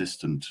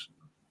consistent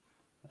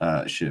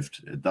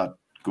shift. That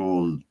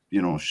goal,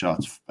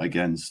 shots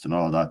against and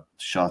all that,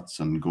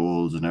 shots and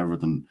goals and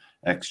everything,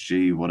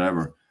 XG,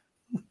 whatever,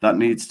 that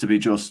needs to be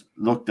just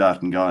looked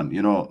at and gone,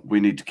 we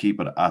need to keep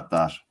it at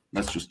that.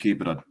 Let's just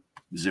keep it at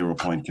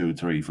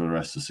 0.23 for the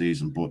rest of the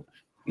season, but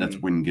let's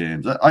win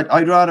games.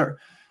 I'd rather,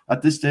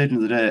 at this stage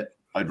of the day,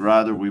 I'd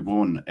rather we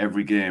won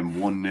every game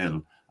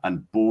 1-0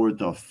 and bored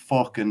the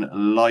fucking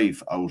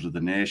life out of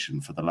the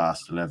nation for the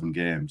last 11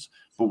 games.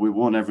 But we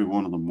won every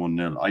one of them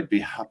 1-0. I'd be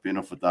happy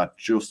enough with that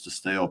just to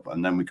stay up,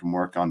 and then we can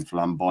work on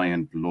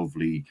flamboyant,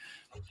 lovely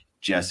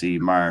Jesse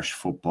Marsh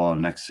football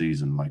next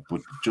season. Like,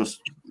 but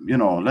just,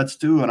 let's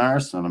do an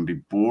Arsenal and be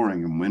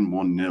boring and win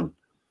 1-0.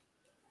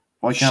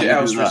 Why can't we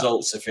do that?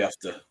 Results if you have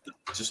to.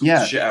 Just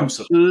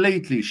shithouse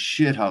completely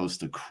shithouse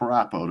the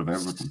crap out of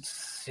everything.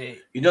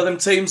 Them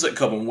teams that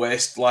come and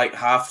waste like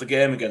half the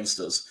game against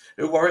us.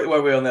 Who were it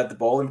where we only had the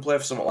ball in play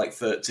for something like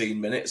 13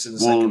 minutes in the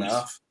second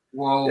half?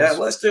 Wolves. Yeah,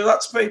 let's do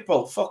that to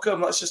people. Fuck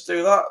them. Let's just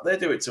do that. They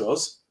do it to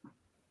us.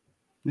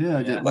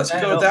 Yeah, let's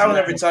go down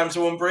every time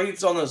someone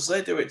breathes on us.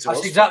 They do it to us.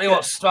 That's exactly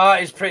what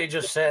Smarty's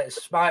just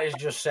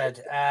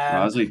said.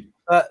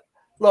 But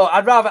look,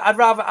 I'd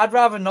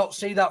rather not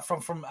see that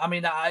from. I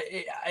mean,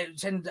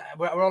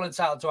 we're all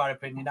entitled to our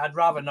opinion. I'd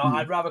rather not.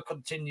 I'd rather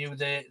continue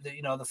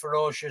the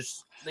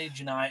ferocious Leeds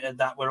United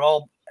that we're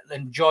all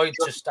enjoyed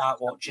to start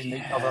watching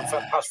over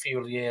the past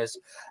few years.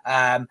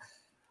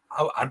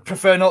 I'd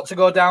prefer not to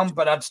go down,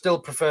 but I'd still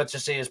prefer to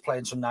see us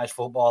playing some nice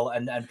football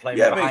and playing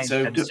behind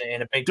intensity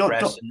in a big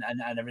press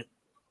and everything.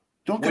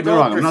 Don't get me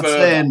wrong. I'm not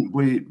saying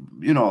we,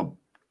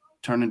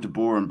 turn into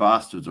boring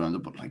bastards around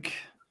it, but like,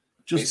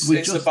 it's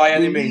the by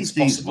any means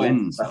possible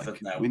wins.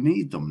 We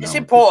need them now. It's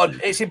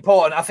important. It's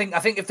important. I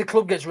think if the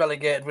club gets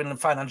relegated, we're in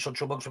financial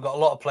trouble because we've got a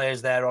lot of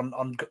players there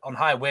on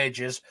high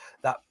wages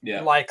that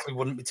likely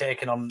wouldn't be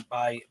taken on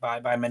by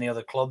many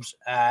other clubs.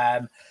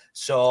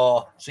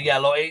 So yeah,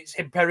 look, it's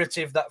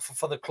imperative that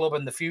for the club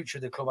and the future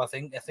of the club. I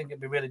think it'd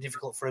be really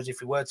difficult for us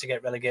if we were to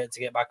get relegated to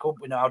get back up.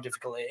 We know how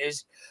difficult it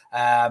is,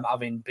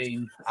 having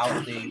been out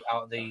of the.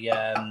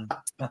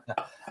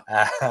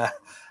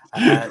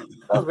 That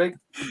was big.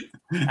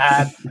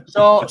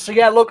 So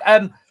yeah, look,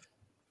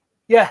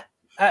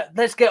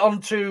 let's get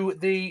on to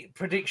the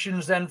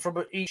predictions then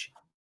from each.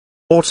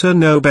 Auto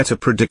Know Better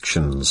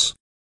predictions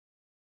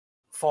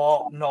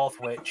for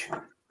Northwich.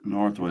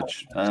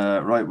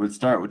 Right, we'll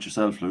start with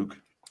yourself, Luke.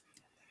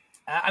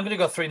 I'm going to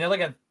go 3-0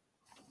 again.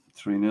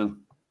 3-0.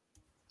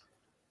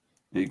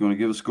 Are you going to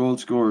give us goal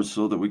scores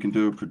so that we can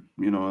do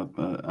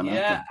an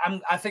answer?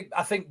 I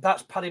think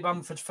that's Paddy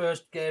Bamford's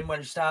first game when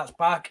he starts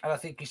back, and I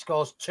think he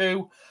scores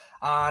 2,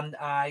 and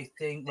I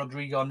think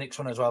Rodrigo nicks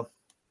one as well.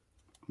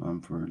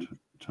 Bamford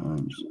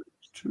times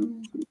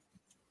 2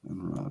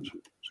 and Rod.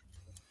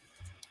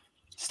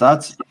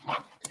 Stats.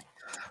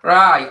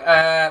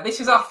 Right, this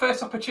is our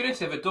first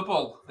opportunity of a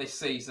double this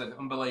season,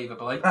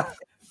 unbelievably.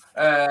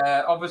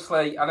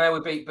 Obviously, I know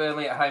we beat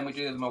Burnley at home, we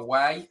do them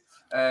away.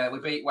 We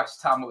beat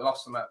West Ham, but we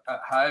lost them at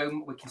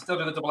home. We can still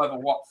do the double over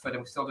Watford,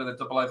 and we still do the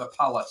double over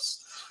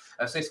Palace.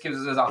 So this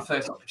gives us our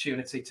first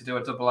opportunity to do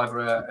a double over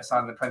a side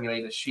in the Premier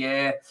League this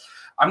year.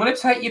 I'm going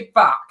to take you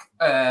back,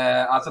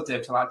 as I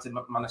do, to like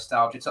my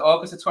nostalgia, to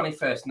August the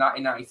 21st,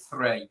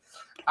 1993.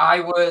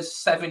 I was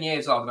 7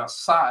 years old, and I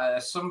sat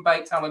at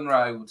Sunbaked Ellen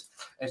Road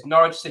as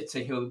Norwich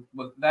City, who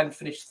would then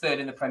finish third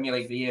in the Premier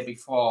League the year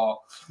before,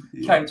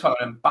 came to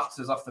and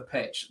battered us off the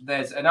pitch.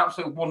 There's an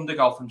absolute wonder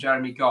goal from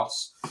Jeremy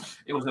Goss.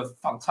 It was a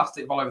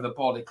fantastic ball over the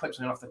board. It clips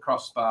in off the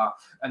crossbar,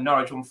 and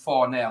Norwich won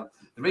 4-0.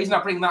 The reason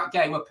I bring that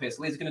game up is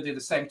Leeds are going to do the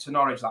same to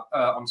Norwich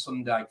on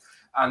Sunday.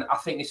 And I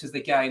think this is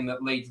the game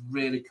that Leeds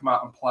really come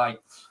out and play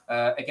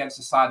against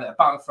a side that are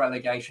battling for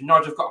relegation.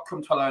 Norwich have got to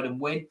come to Ellen Road and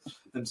win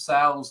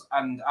themselves.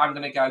 And I'm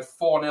going to go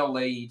 4-0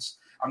 Leeds.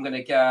 I'm going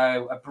to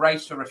go a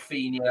brace for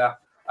Rafinha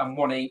and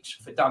 1 each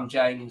for Dan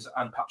James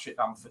and Patrick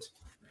Bamford.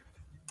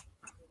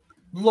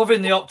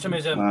 Loving the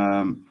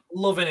optimism.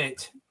 Loving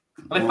it.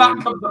 And if that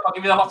comes up, I'll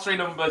give you the lottery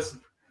numbers.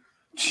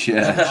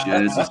 Yeah,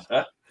 Jesus.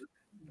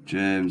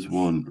 James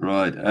 1.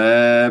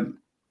 Right.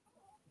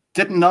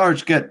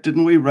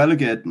 Didn't we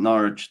relegate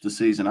Norwich the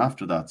season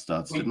after that,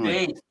 Stats? Didn't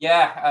we? Did,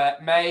 yeah.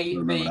 I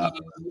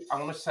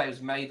want to say it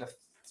was May the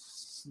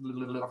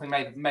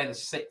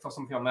 6th or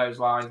something on those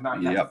lines.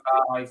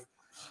 1995.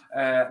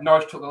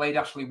 Norwich took the lead.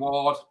 Ashley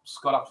Ward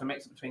scored after a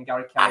mix between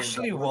Gary Kelly.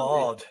 Ashley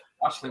Ward,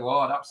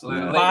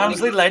 absolutely. Yeah.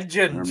 Barnsley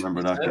legend. I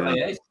remember that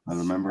game. I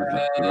remember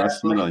the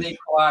rest of my life.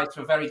 Equalised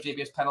to a very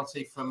dubious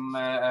penalty from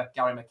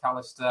Gary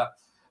McAllister.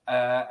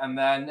 And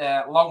then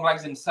long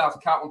legs himself,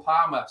 Carlton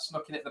Palmer,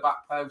 snuck in at the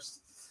back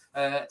post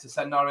to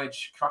send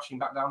Norwich crashing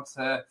back down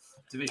to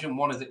Division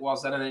 1 as it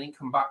was then, and then he didn't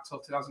come back till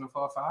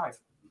 2004-05.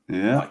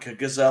 Yeah. Like a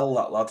gazelle,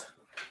 that lad.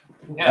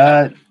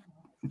 Yeah.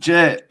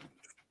 Jay,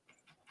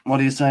 what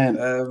are you saying?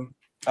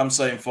 I'm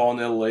saying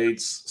 4-0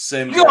 Leeds.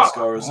 Same goal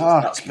scorers as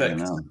Stats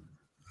picked.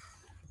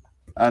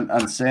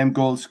 And same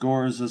goal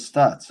scorers as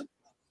Stats?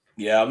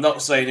 Yeah, I'm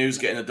not saying who's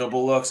getting a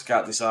double though, because I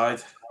can't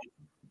decide.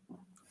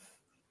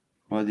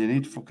 Well, you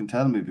need to fucking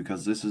tell me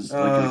because this is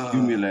like an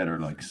accumulator.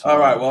 So. All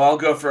right, well, I'll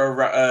go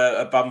for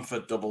a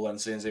Bamford double then,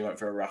 since he went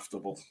for a Raff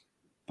double.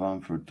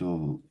 Bamford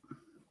double.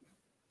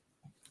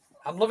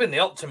 I'm loving the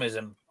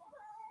optimism.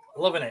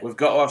 Loving it. We've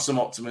got to have some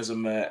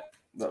optimism, mate.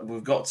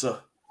 We've got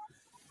to.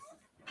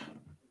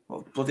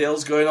 What bloody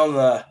hell's going on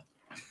there?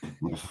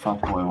 The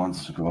fat boy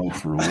wants to go out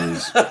for a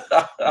whiz.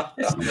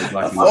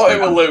 I thought it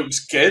were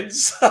Luke's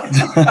kids.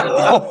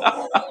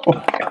 I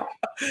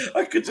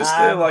could just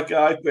hear like a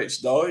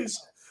high-pitched noise.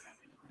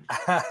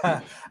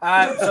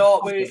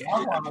 So we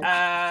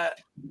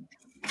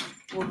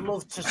would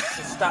love to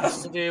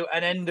Stats to do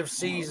an end of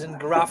season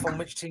graph on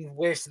which team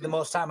wasted the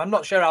most time. I'm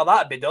not sure how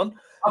that'd be done.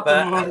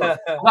 But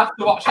we'll have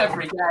to watch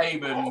every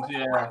game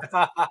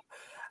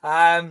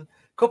and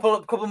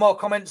couple more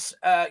comments.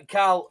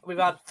 Carl, we've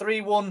had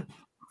 3-1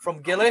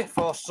 from Gilly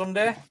for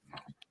Sunday.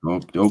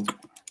 Doke.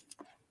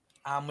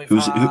 And we've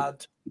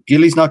had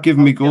Gilly's not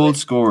giving me goal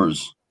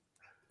scores.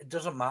 It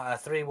doesn't matter.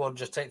 3-1,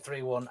 just take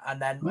 3-1.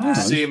 And then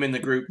see him in the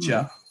group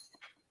chat.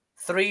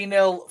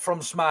 3-0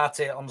 from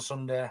Smarty on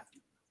Sunday.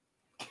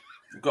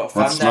 We've got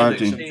a fan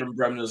prediction from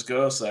Bremner's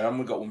Ghost there, and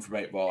we've got one from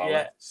 8-Ball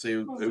Alley. See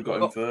who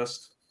got him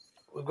first.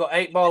 We've got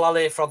 8-Ball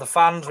Alley for the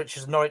fans, which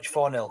is Norwich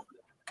 4-0.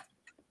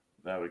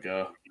 There we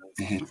go.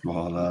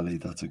 8-Ball Alley,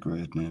 that's a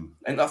great name.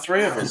 Ain't that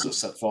three of us that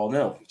said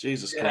 4-0?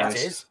 Jesus Christ.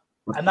 It is.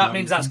 And that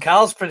means that's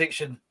Carl's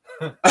prediction.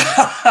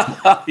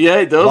 Yeah,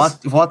 it does.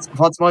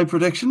 What's my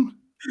prediction?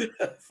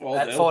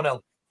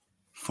 4-0.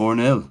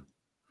 4-0.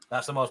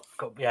 That's the most,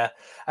 yeah.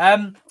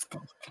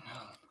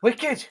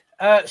 Wicked.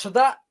 So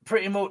that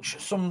pretty much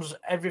sums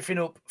everything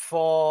up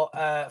for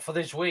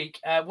this week.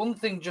 One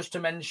thing just to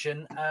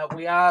mention,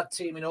 we are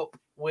teaming up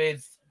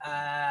with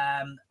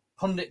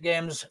Pundit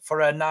Games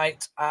for a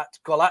night at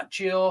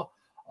Golaccio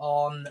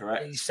on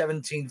the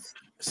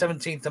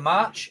 17th of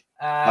March.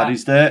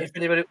 Paddy's Day.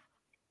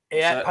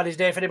 Paddy's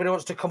Day. If anybody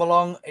wants to come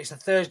along, it's a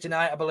Thursday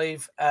night, I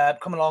believe.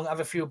 Come along, have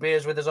a few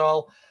beers with us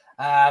all.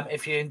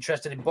 If you're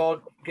interested in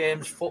board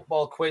games,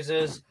 football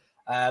quizzes,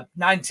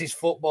 90s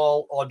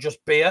football, or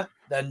just beer,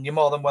 then you're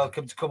more than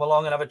welcome to come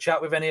along and have a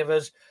chat with any of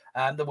us.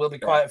 There will be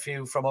quite a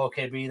few from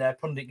OKB there,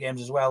 Pundit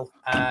Games as well.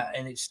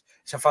 And it's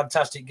a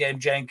fantastic game.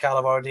 Jay and Carl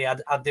have already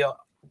had the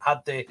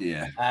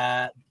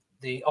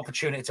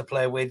opportunity to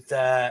play with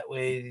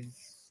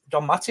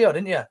Don Matteo,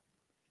 didn't you?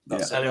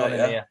 That's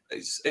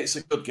It's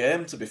a good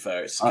game, to be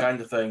fair. It's the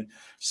kind of thing,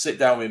 sit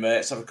down with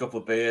mates, have a couple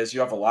of beers, you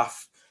have a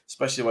laugh,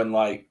 especially when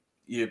like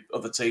your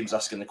other team's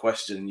asking a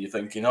question and you're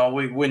thinking, oh,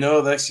 we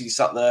know this. You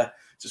sat there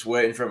just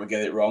waiting for him to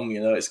get it wrong.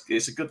 You know,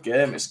 it's a good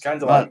game. It's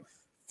kind of like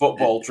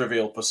football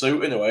Trivial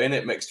Pursuit in a way, isn't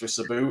it? Mixed with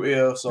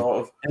Subbuteo, sort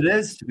of. It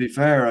is, to be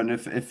fair. And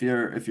if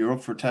you're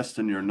up for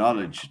testing your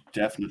knowledge,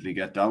 definitely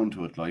get down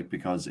to it, like,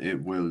 because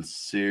it will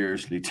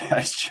seriously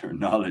test your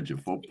knowledge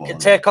of football. You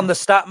take on the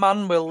stat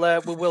man.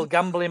 We'll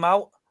gamble him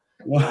out.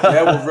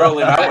 Yeah, we'll roll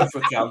him out if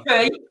we can.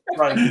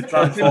 Try and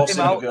force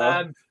him to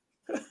go.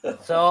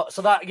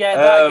 So that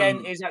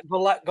again is at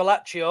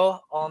Golaccio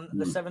on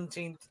the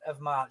 17th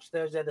of March,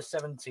 Thursday the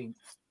 17th.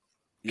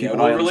 Yeah,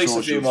 we'll release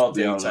a few more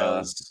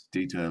details.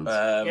 Details.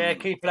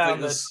 Keep an eye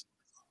on the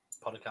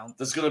pod account.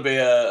 There's going to be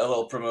a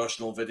little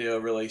promotional video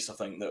release, I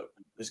think, that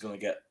is going to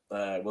get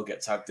we'll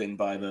get tagged in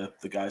by the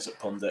guys at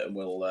Pundit, and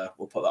we'll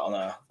put that on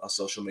our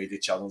social media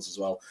channels as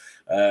well.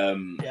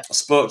 I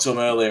spoke to them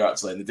earlier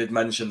actually, and they did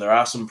mention there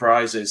are some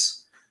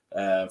prizes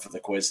for the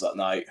quiz that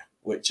night,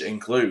 which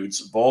includes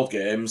board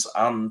games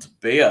and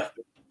beer.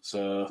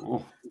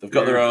 So they've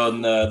got their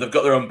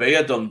own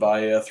beer done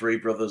by Three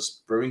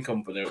Brothers Brewing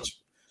Company, which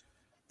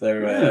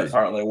they're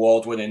apparently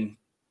award-winning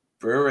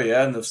brewery,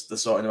 and they're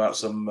sorting about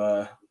some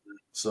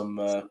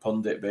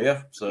Pundit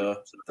beer.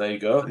 So there you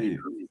go.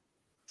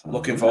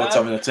 Looking forward to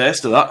having a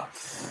taste of that.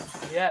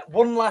 Yeah,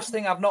 one last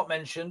thing I've not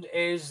mentioned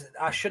is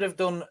I should have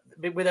done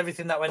with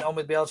everything that went on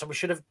with Bielsa.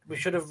 We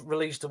should have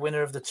released the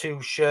winner of the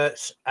two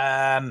shirts.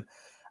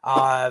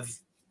 I've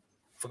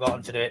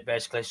forgotten to do it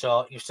basically,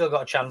 so you've still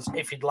got a chance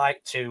if you'd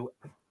like to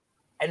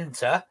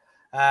enter.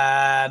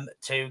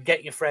 to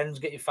get your friends,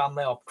 get your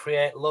family, or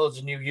create loads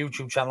of new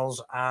YouTube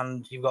channels,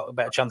 and you've got a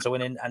better chance of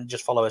winning. And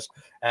just follow us.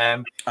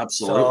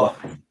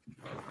 Absolutely.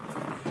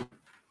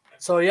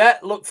 So yeah,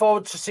 look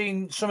forward to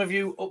seeing some of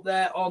you up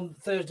there on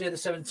Thursday the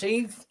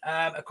 17th.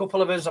 A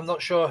couple of us, I'm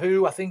not sure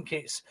who. I think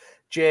it's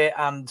Jay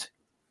and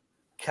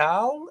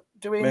Carl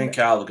doing. Me and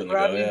Carl are going to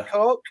go. Yeah.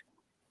 Coke.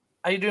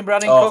 Are you doing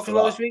Brad and Coke as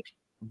well this week?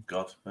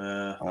 God,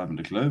 I haven't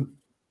a clue.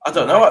 I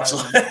don't know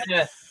actually.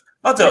 Yeah.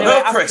 I don't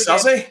know. Chris,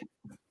 has he?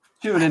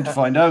 Tune in to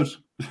find out.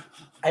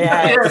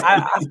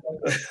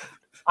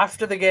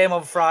 After the game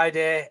on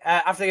Friday,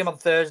 after the game on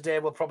Thursday,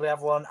 we'll probably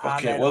have one.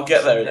 Okay, we'll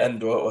get there at the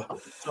end, won't we?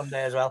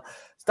 Sunday as well.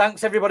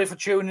 Thanks everybody for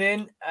tuning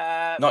in.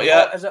 Not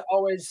yet. As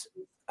always,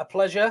 a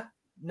pleasure.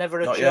 Never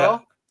a Not chore.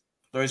 yet.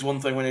 There is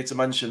one thing we need to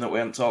mention that we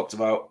haven't talked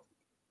about,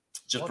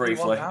 just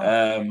briefly.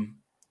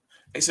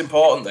 It's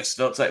important. This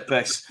don't take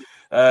piss.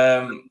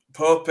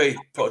 Popey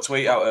put a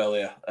tweet out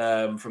earlier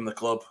from the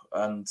club,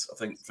 and I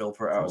think Phil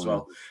put it out as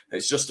well.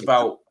 It's just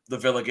about the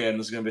Villa game.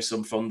 There's going to be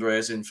some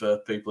fundraising for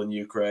people in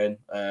Ukraine.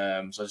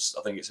 I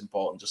think it's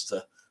important just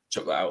to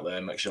chuck that out there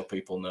and make sure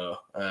people know.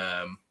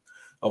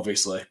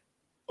 Obviously,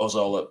 us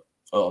all at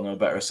Know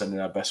Better are sending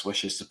our best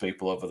wishes to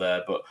people over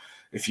there. But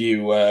if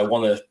you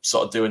want to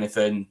sort of do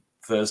anything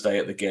Thursday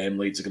at the game,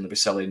 Leeds are going to be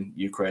selling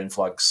Ukraine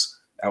flags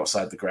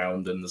outside the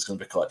ground, and there's going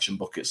to be collection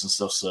buckets and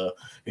stuff. So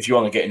if you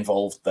want to get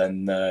involved,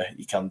 then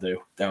you can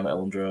do down at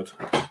Elland Road.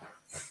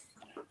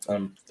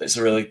 It's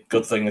a really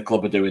good thing the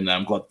club are doing there.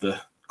 I'm glad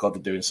they're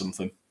doing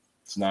something.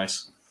 It's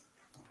nice.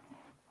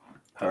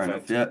 Fair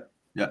enough. Yeah.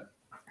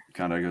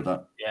 Can't argue with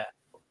that. Yeah.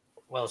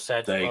 Well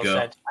said. There you go.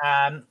 Said.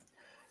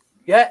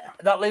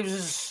 That leaves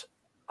us.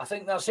 I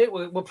think that's it.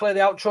 We'll play the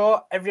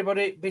outro.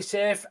 Everybody be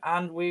safe,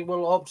 and we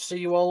will hope to see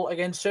you all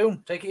again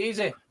soon. Take it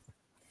easy.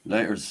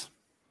 Laters.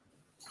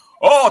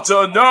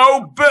 To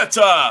know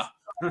better.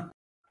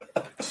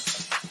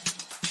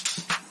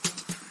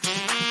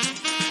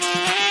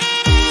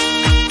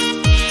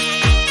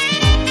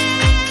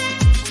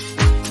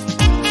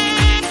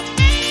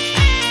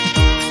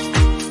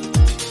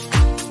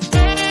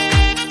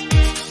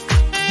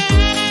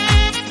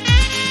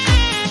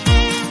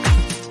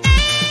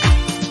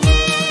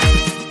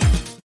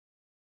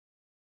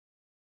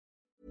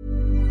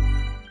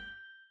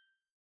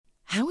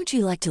 How would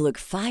you like to look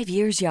 5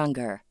 years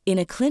younger? In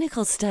a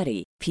clinical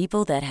study,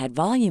 people that had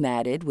volume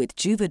added with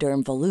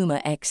Juvederm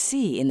Voluma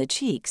XC in the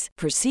cheeks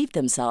perceived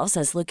themselves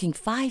as looking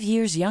 5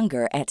 years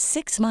younger at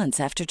 6 months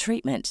after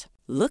treatment.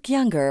 Look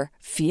younger,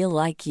 feel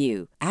like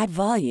you. Add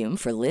volume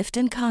for lift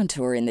and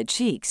contour in the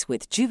cheeks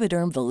with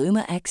Juvederm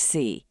Voluma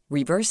XC.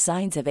 Reverse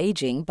signs of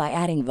aging by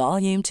adding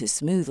volume to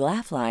smooth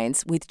laugh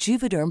lines with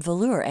Juvederm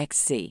Volure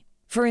XC.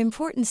 For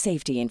important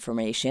safety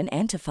information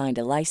and to find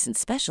a licensed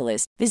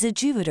specialist, visit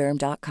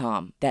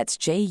Juvederm.com. That's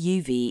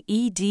JUVEDERM.com.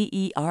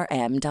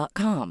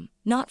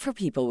 Not for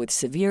people with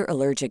severe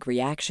allergic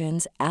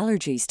reactions,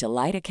 allergies to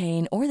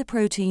lidocaine, or the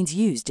proteins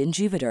used in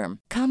Juvederm.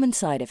 Common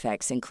side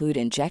effects include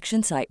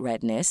injection site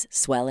redness,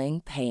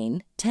 swelling,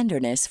 pain,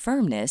 tenderness,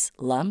 firmness,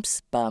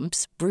 lumps,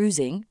 bumps,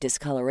 bruising,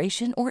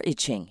 discoloration, or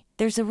itching.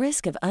 There's a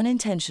risk of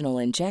unintentional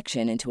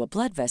injection into a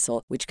blood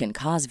vessel, which can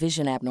cause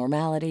vision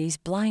abnormalities,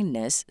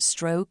 blindness,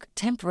 stroke,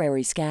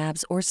 temporary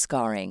scabs, or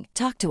scarring.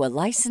 Talk to a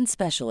licensed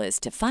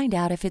specialist to find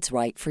out if it's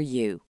right for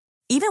you.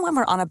 Even when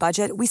we're on a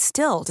budget, we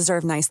still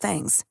deserve nice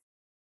things.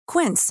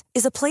 Quince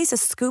is a place to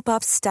scoop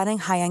up stunning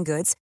high-end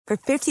goods for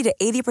 50 to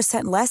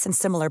 80% less than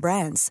similar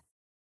brands.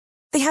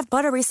 They have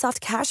buttery soft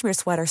cashmere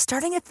sweaters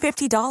starting at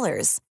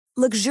 $50,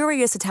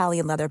 luxurious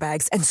Italian leather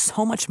bags, and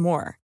so much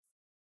more.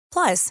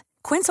 Plus,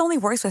 Quince only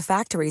works with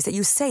factories that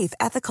use safe,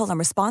 ethical, and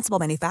responsible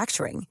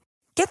manufacturing.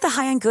 Get the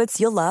high-end goods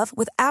you'll love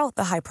without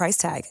the high price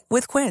tag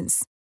with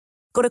Quince.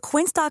 Go to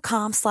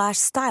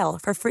quince.com/style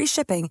for free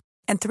shipping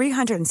and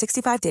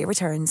 365-day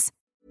returns.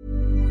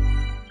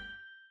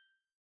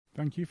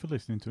 Thank you for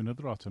listening to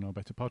another Know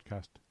Better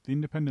podcast, the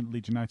independent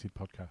Leeds United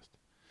podcast.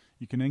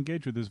 You can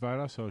engage with us via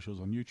our socials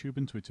on YouTube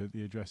and Twitter at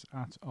the address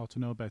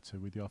 @OughToKnowBetter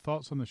with your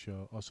thoughts on the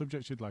show or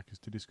subjects you'd like us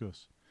to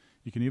discuss.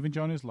 You can even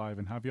join us live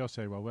and have your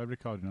say while we're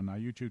recording on our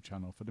YouTube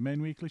channel for the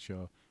main weekly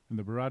show and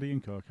the Baradi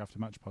and Coke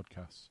After-Match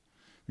podcasts.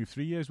 We have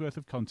 3 years' worth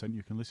of content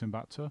you can listen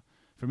back to,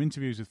 from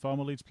interviews with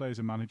former Leeds players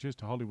and managers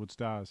to Hollywood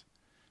stars.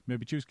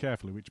 Maybe choose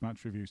carefully which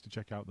match reviews to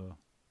check out though.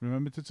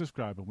 Remember to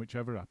subscribe on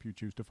whichever app you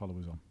choose to follow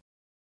us on.